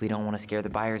masks if we don't want to scare the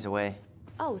buyers away.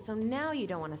 Oh, so now you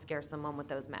don't want to scare someone with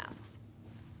those masks.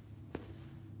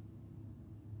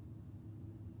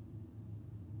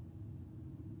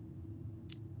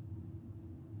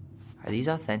 Are these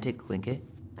authentic Tlingit?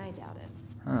 I doubt it.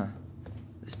 Huh.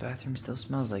 This bathroom still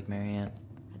smells like Marianne.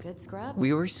 A good scrub?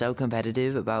 We were so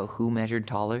competitive about who measured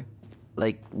taller.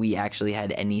 Like, we actually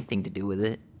had anything to do with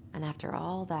it. And after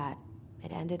all that,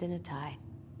 it ended in a tie.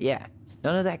 Yeah,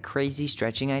 none of that crazy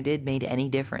stretching I did made any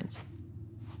difference.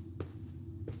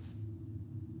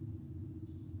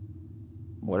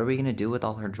 What are we gonna do with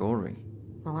all her jewelry?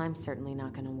 Well, I'm certainly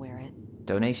not gonna wear it.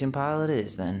 Donation pile it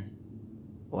is, then.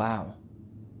 Wow.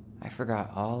 I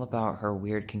forgot all about her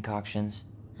weird concoctions.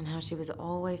 And how she was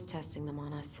always testing them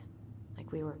on us.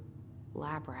 Like we were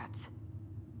lab rats.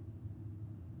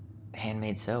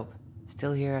 Handmade soap.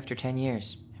 Still here after 10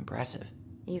 years. Impressive.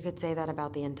 You could say that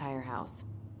about the entire house.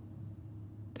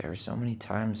 There were so many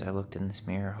times I looked in this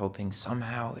mirror hoping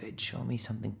somehow it'd show me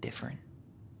something different.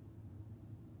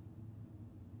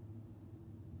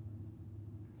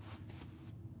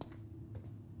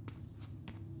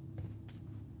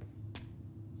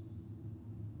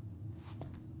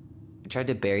 I tried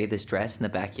to bury this dress in the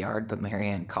backyard, but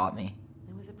Marianne caught me.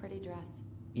 It was a pretty dress.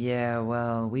 Yeah,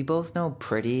 well, we both know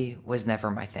pretty was never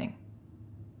my thing.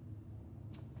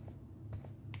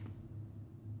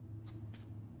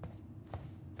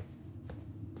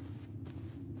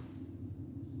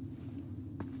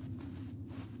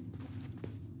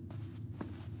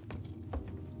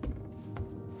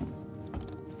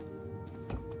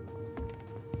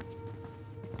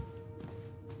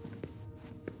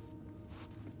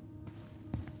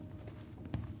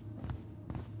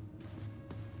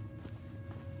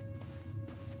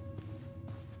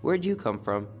 Where'd you come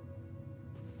from?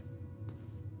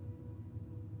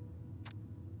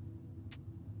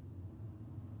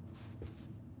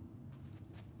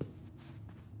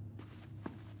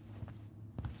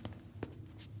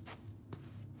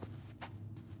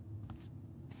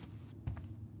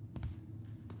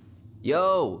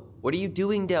 Yo, what are you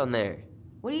doing down there?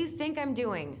 What do you think I'm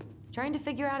doing? Trying to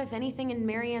figure out if anything in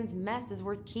Marianne's mess is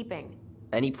worth keeping.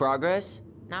 Any progress?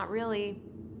 Not really.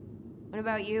 What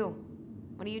about you?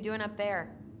 What are you doing up there?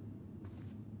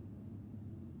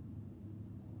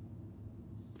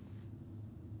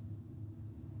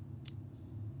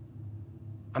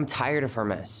 I'm tired of her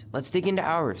mess. Let's dig into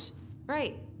ours.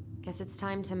 Right. Guess it's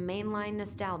time to mainline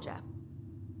nostalgia.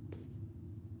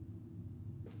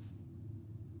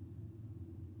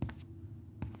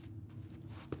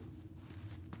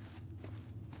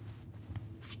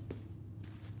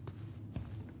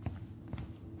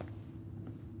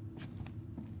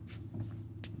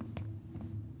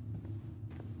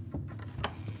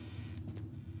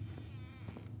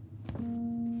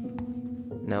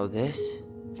 No, this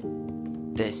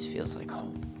feels like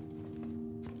home.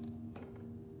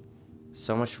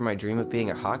 So much for my dream of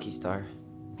being a hockey star.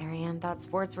 Marianne thought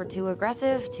sports were too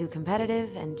aggressive, too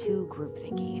competitive, and too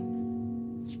groupthinky.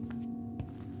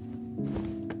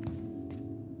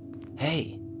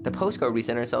 Hey, the postcard we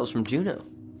sent ourselves from Juneau.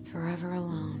 Forever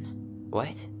alone.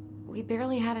 What? We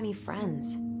barely had any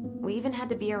friends. We even had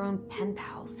to be our own pen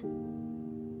pals.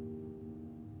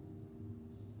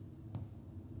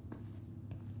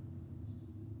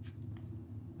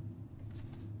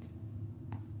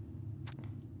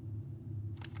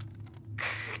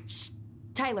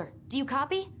 Tyler, do you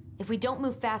copy? If we don't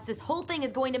move fast, this whole thing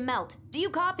is going to melt. Do you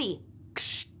copy?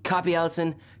 Shh, copy,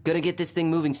 Allison. Gonna get this thing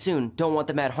moving soon. Don't want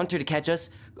the Mad Hunter to catch us.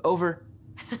 Over.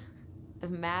 The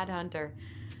Mad Hunter.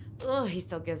 Ugh, he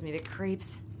still gives me the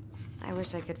creeps. I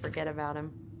wish I could forget about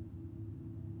him.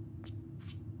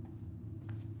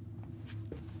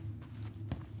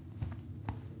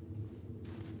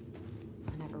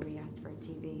 Whenever we asked for a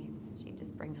TV, she'd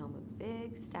just bring home a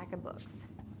big stack of books.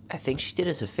 I think she did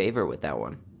us a favor with that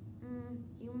one.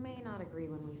 You may not agree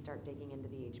when we start digging into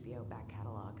the HBO back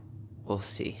catalog. We'll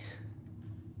see.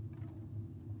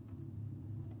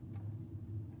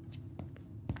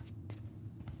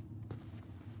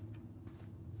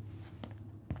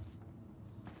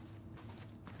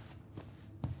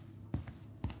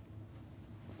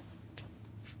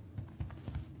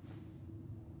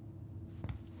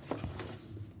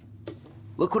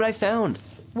 Look what I found.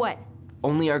 What?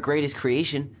 Only our greatest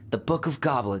creation, the Book of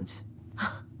Goblins.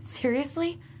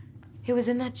 Seriously? It was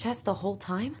in that chest the whole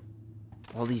time?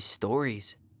 All these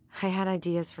stories. I had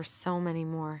ideas for so many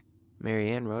more.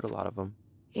 Marianne wrote a lot of them.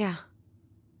 Yeah.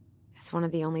 It's one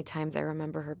of the only times I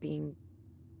remember her being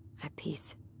at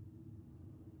peace.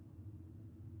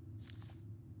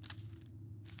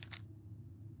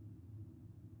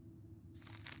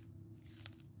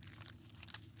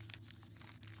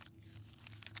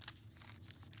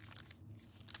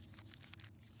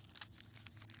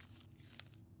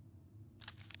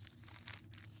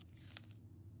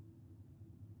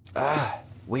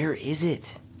 Where is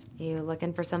it? You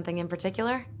looking for something in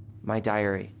particular? My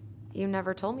diary. You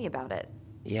never told me about it.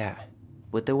 Yeah.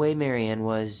 With the way Marianne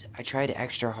was, I tried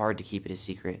extra hard to keep it a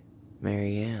secret.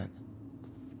 Marianne.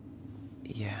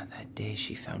 Yeah, that day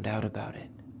she found out about it.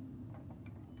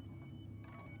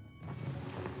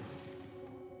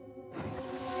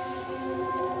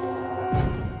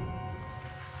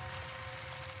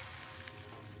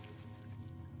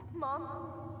 Mom?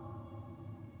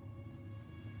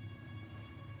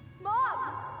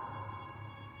 Mom!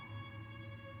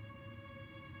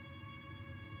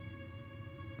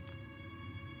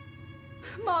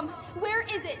 Mom, where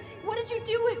is it? What did you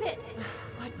do with it?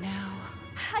 What now?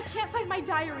 I can't find my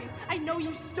diary. I know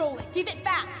you stole it. Give it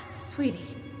back.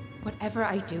 Sweetie, whatever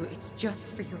I do, it's just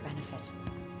for your benefit.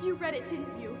 You read it,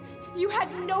 didn't you? You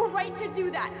had no right to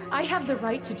do that. I have the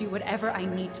right to do whatever I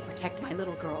need to protect my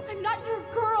little girl. I'm not your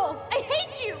girl. I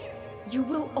hate you. You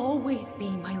will always be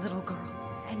my little girl.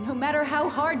 And no matter how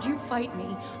hard you fight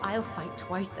me, I'll fight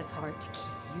twice as hard to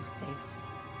keep you safe.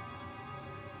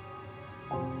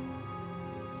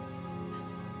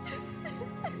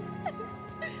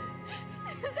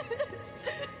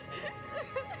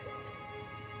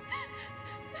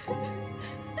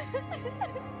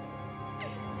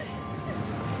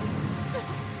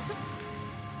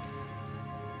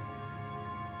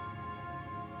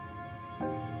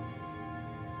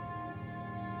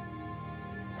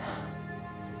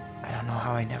 I don't know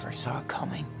how I never saw it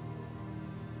coming.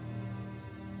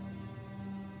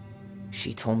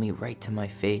 She told me right to my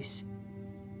face.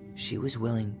 She was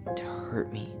willing to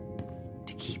hurt me,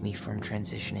 to keep me from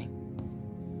transitioning.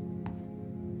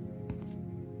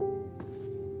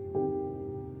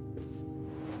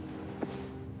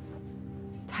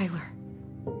 Tyler,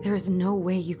 there is no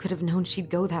way you could have known she'd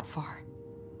go that far.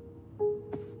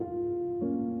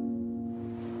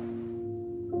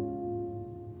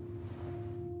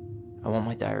 I want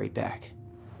my diary back.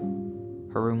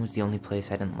 Her room was the only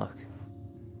place I didn't look.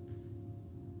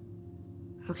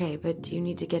 Okay, but do you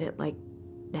need to get it, like,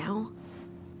 now?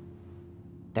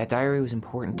 That diary was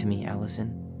important to me,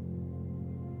 Allison.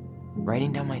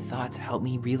 Writing down my thoughts helped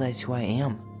me realize who I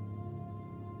am.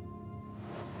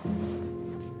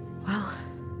 Well,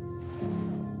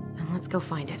 then let's go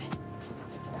find it.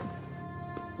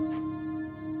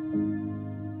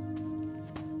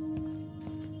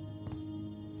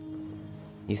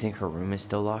 You think her room is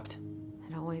still locked?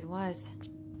 It always was.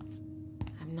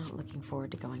 I'm not looking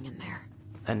forward to going in there.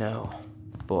 I know,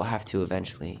 but we'll have to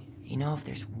eventually. You know, if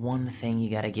there's one thing you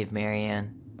gotta give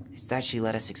Marianne, it's that she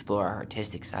let us explore our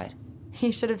artistic side.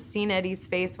 You should have seen Eddie's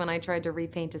face when I tried to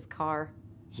repaint his car.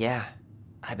 Yeah,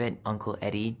 I bet Uncle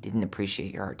Eddie didn't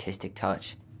appreciate your artistic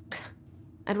touch.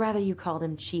 I'd rather you called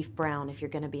him Chief Brown if you're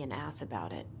gonna be an ass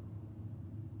about it.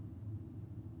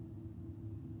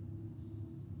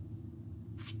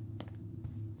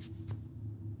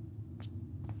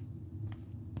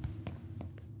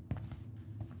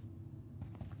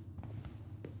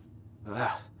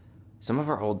 Ugh. Some of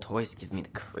our old toys give me the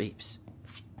creeps.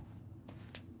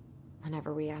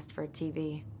 Whenever we asked for a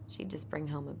TV, she'd just bring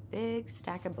home a big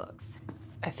stack of books.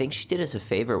 I think she did us a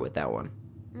favor with that one.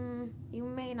 You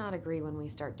may not agree when we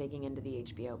start digging into the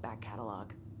HBO back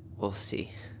catalog. We'll see.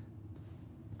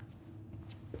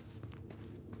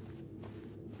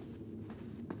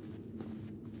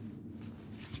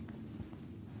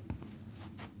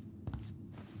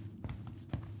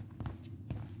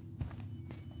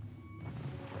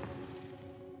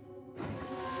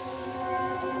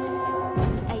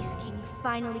 Ice King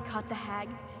finally caught the hag.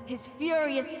 His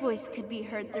furious voice could be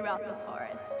heard throughout the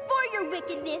forest. For your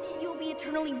wickedness, you will be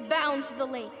eternally bound to the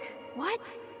lake. What?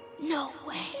 No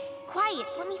way. Quiet,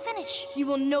 let me finish. You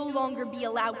will no longer be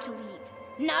allowed to leave.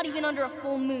 Not even under a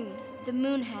full moon. The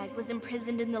moon hag was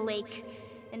imprisoned in the lake,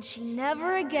 and she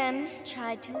never again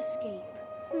tried to escape.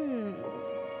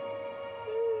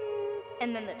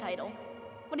 And then the title.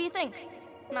 What do you think?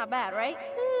 Not bad, right?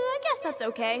 I guess that's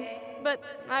okay. But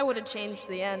I would have changed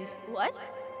the end. What?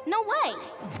 No way!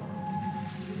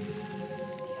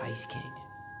 The Ice King.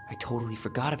 I totally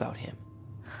forgot about him.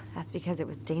 That's because it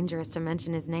was dangerous to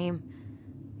mention his name.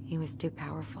 He was too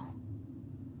powerful.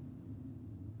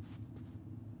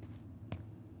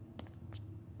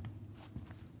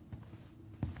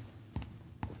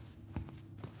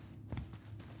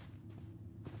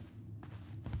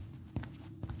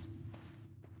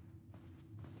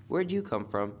 Where'd you come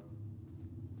from?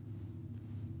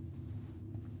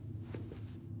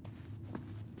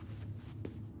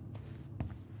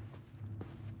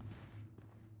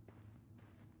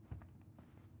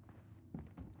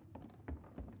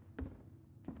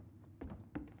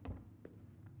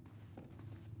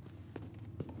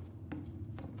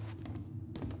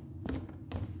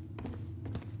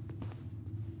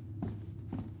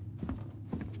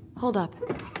 Hold up.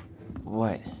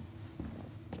 What?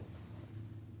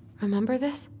 Remember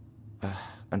this?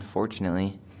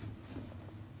 Unfortunately.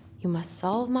 You must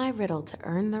solve my riddle to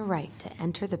earn the right to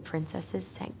enter the princess's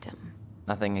sanctum.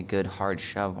 Nothing a good hard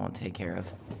shove won't take care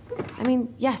of. I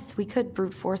mean, yes, we could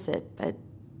brute force it, but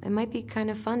it might be kind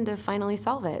of fun to finally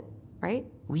solve it, right?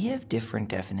 We have different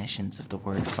definitions of the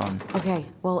word fun. Okay,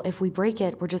 well, if we break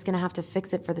it, we're just gonna have to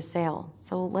fix it for the sale.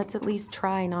 So let's at least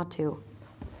try not to.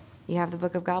 You have the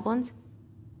Book of Goblins?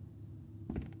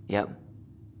 Yep.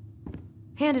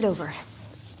 Hand it over.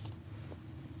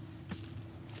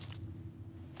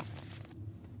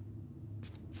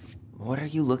 What are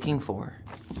you looking for?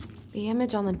 The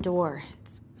image on the door.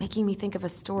 It's making me think of a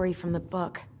story from the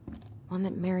book. One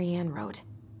that Marianne wrote.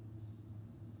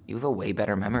 You have a way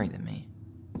better memory than me.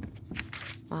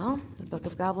 Well, the Book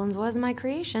of Goblins was my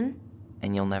creation.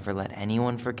 And you'll never let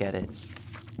anyone forget it.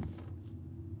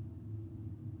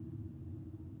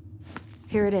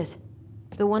 Here it is.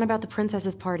 The one about the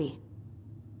princess's party.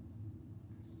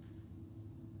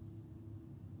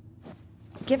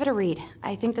 Give it a read.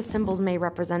 I think the symbols may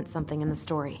represent something in the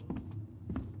story.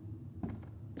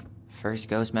 First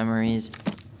ghost memories,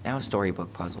 now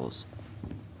storybook puzzles.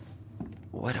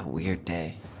 What a weird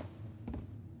day.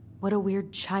 What a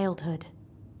weird childhood.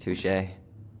 Touché.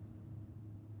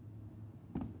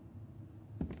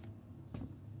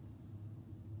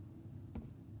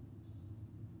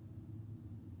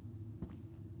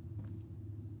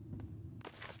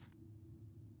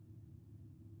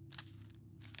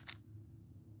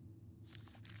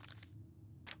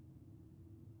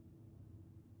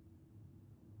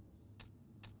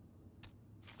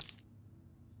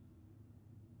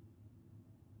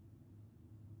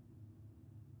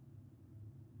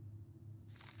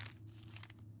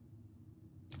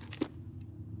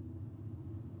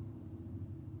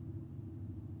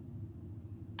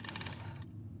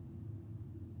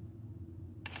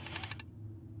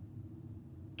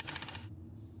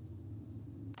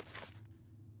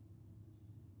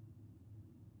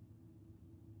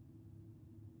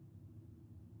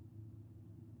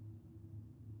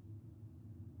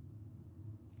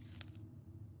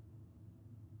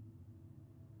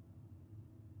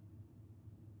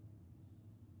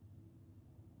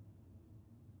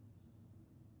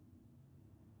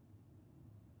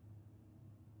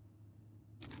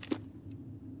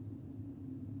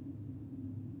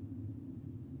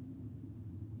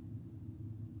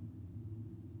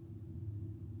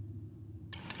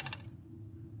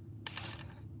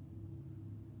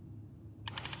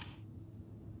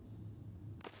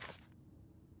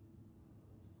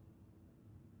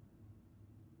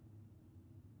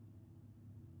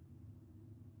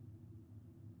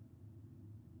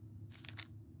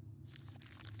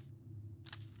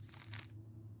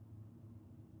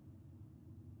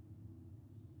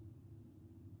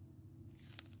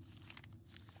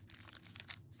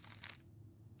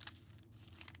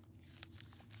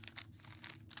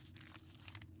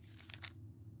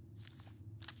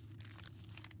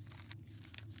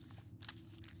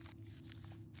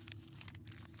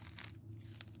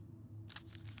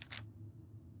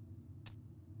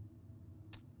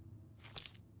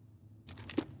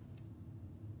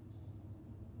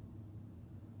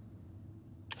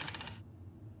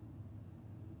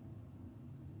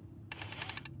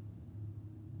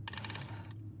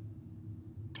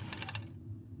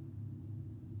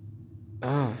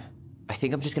 I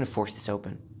think I'm just gonna force this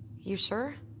open. You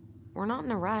sure? We're not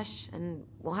in a rush, and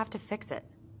we'll have to fix it.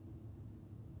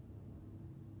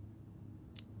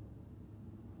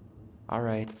 All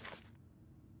right.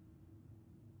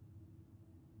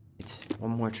 It's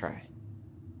one more try.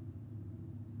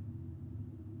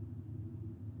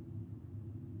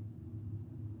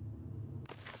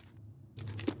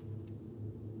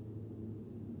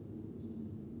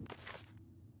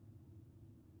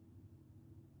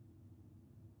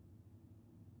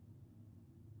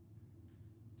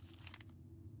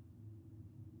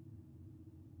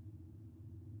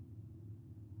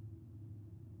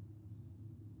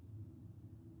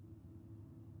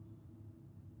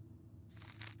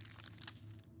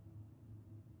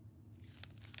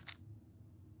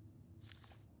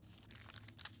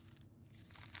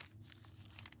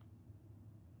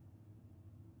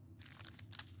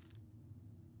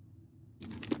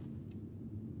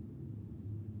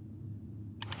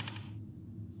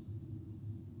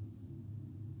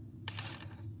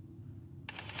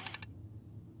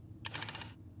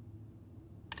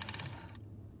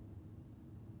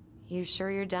 You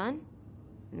sure you're done?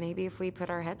 Maybe if we put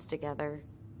our heads together.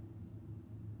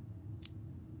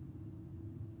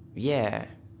 Yeah,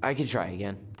 I could try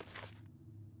again.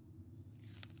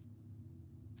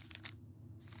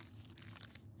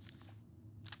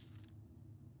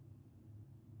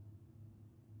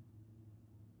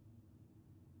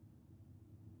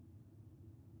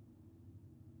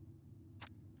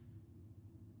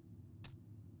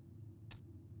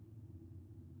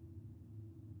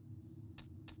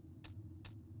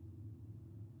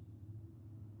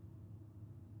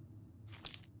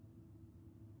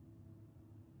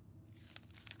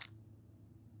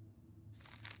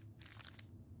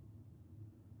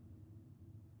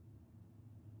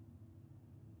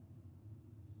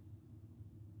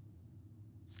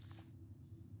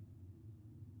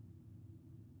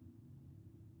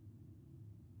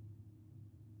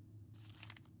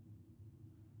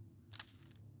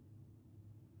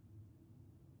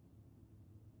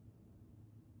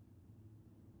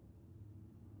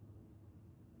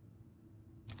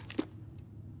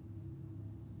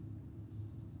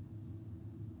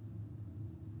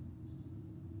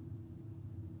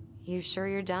 You sure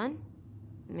you're done?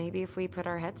 Maybe if we put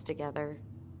our heads together.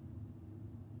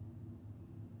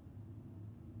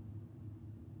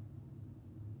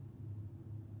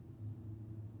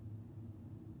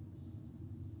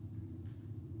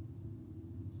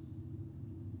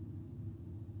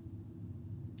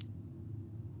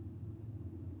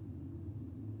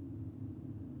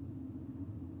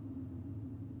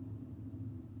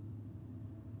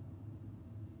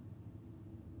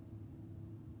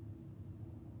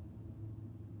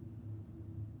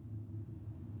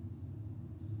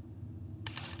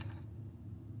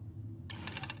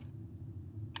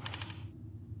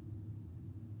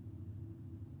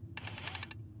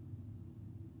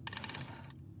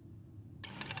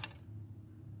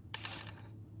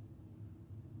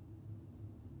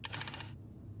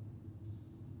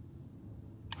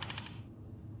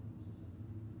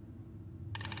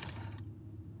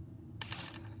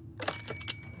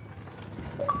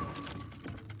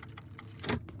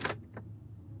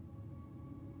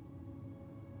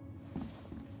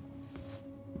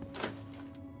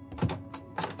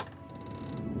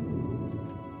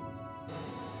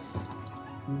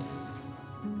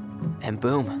 And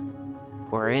boom,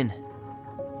 we're in.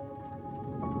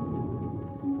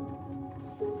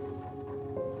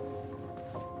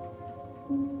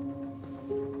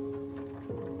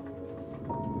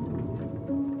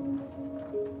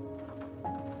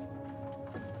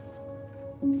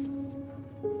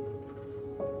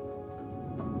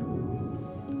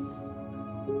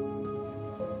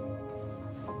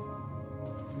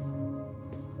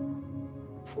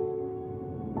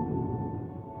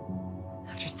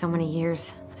 After so many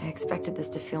years, I expected this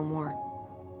to feel more,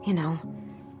 you know,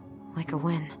 like a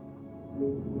win.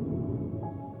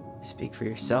 Speak for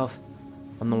yourself.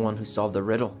 I'm the one who solved the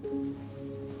riddle.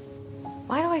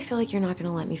 Why do I feel like you're not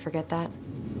gonna let me forget that?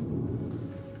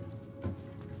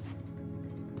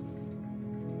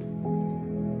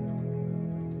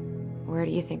 Where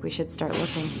do you think we should start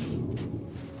looking?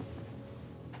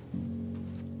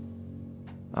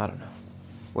 I don't know.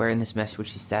 Where in this mess would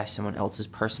she stash someone else's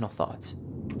personal thoughts?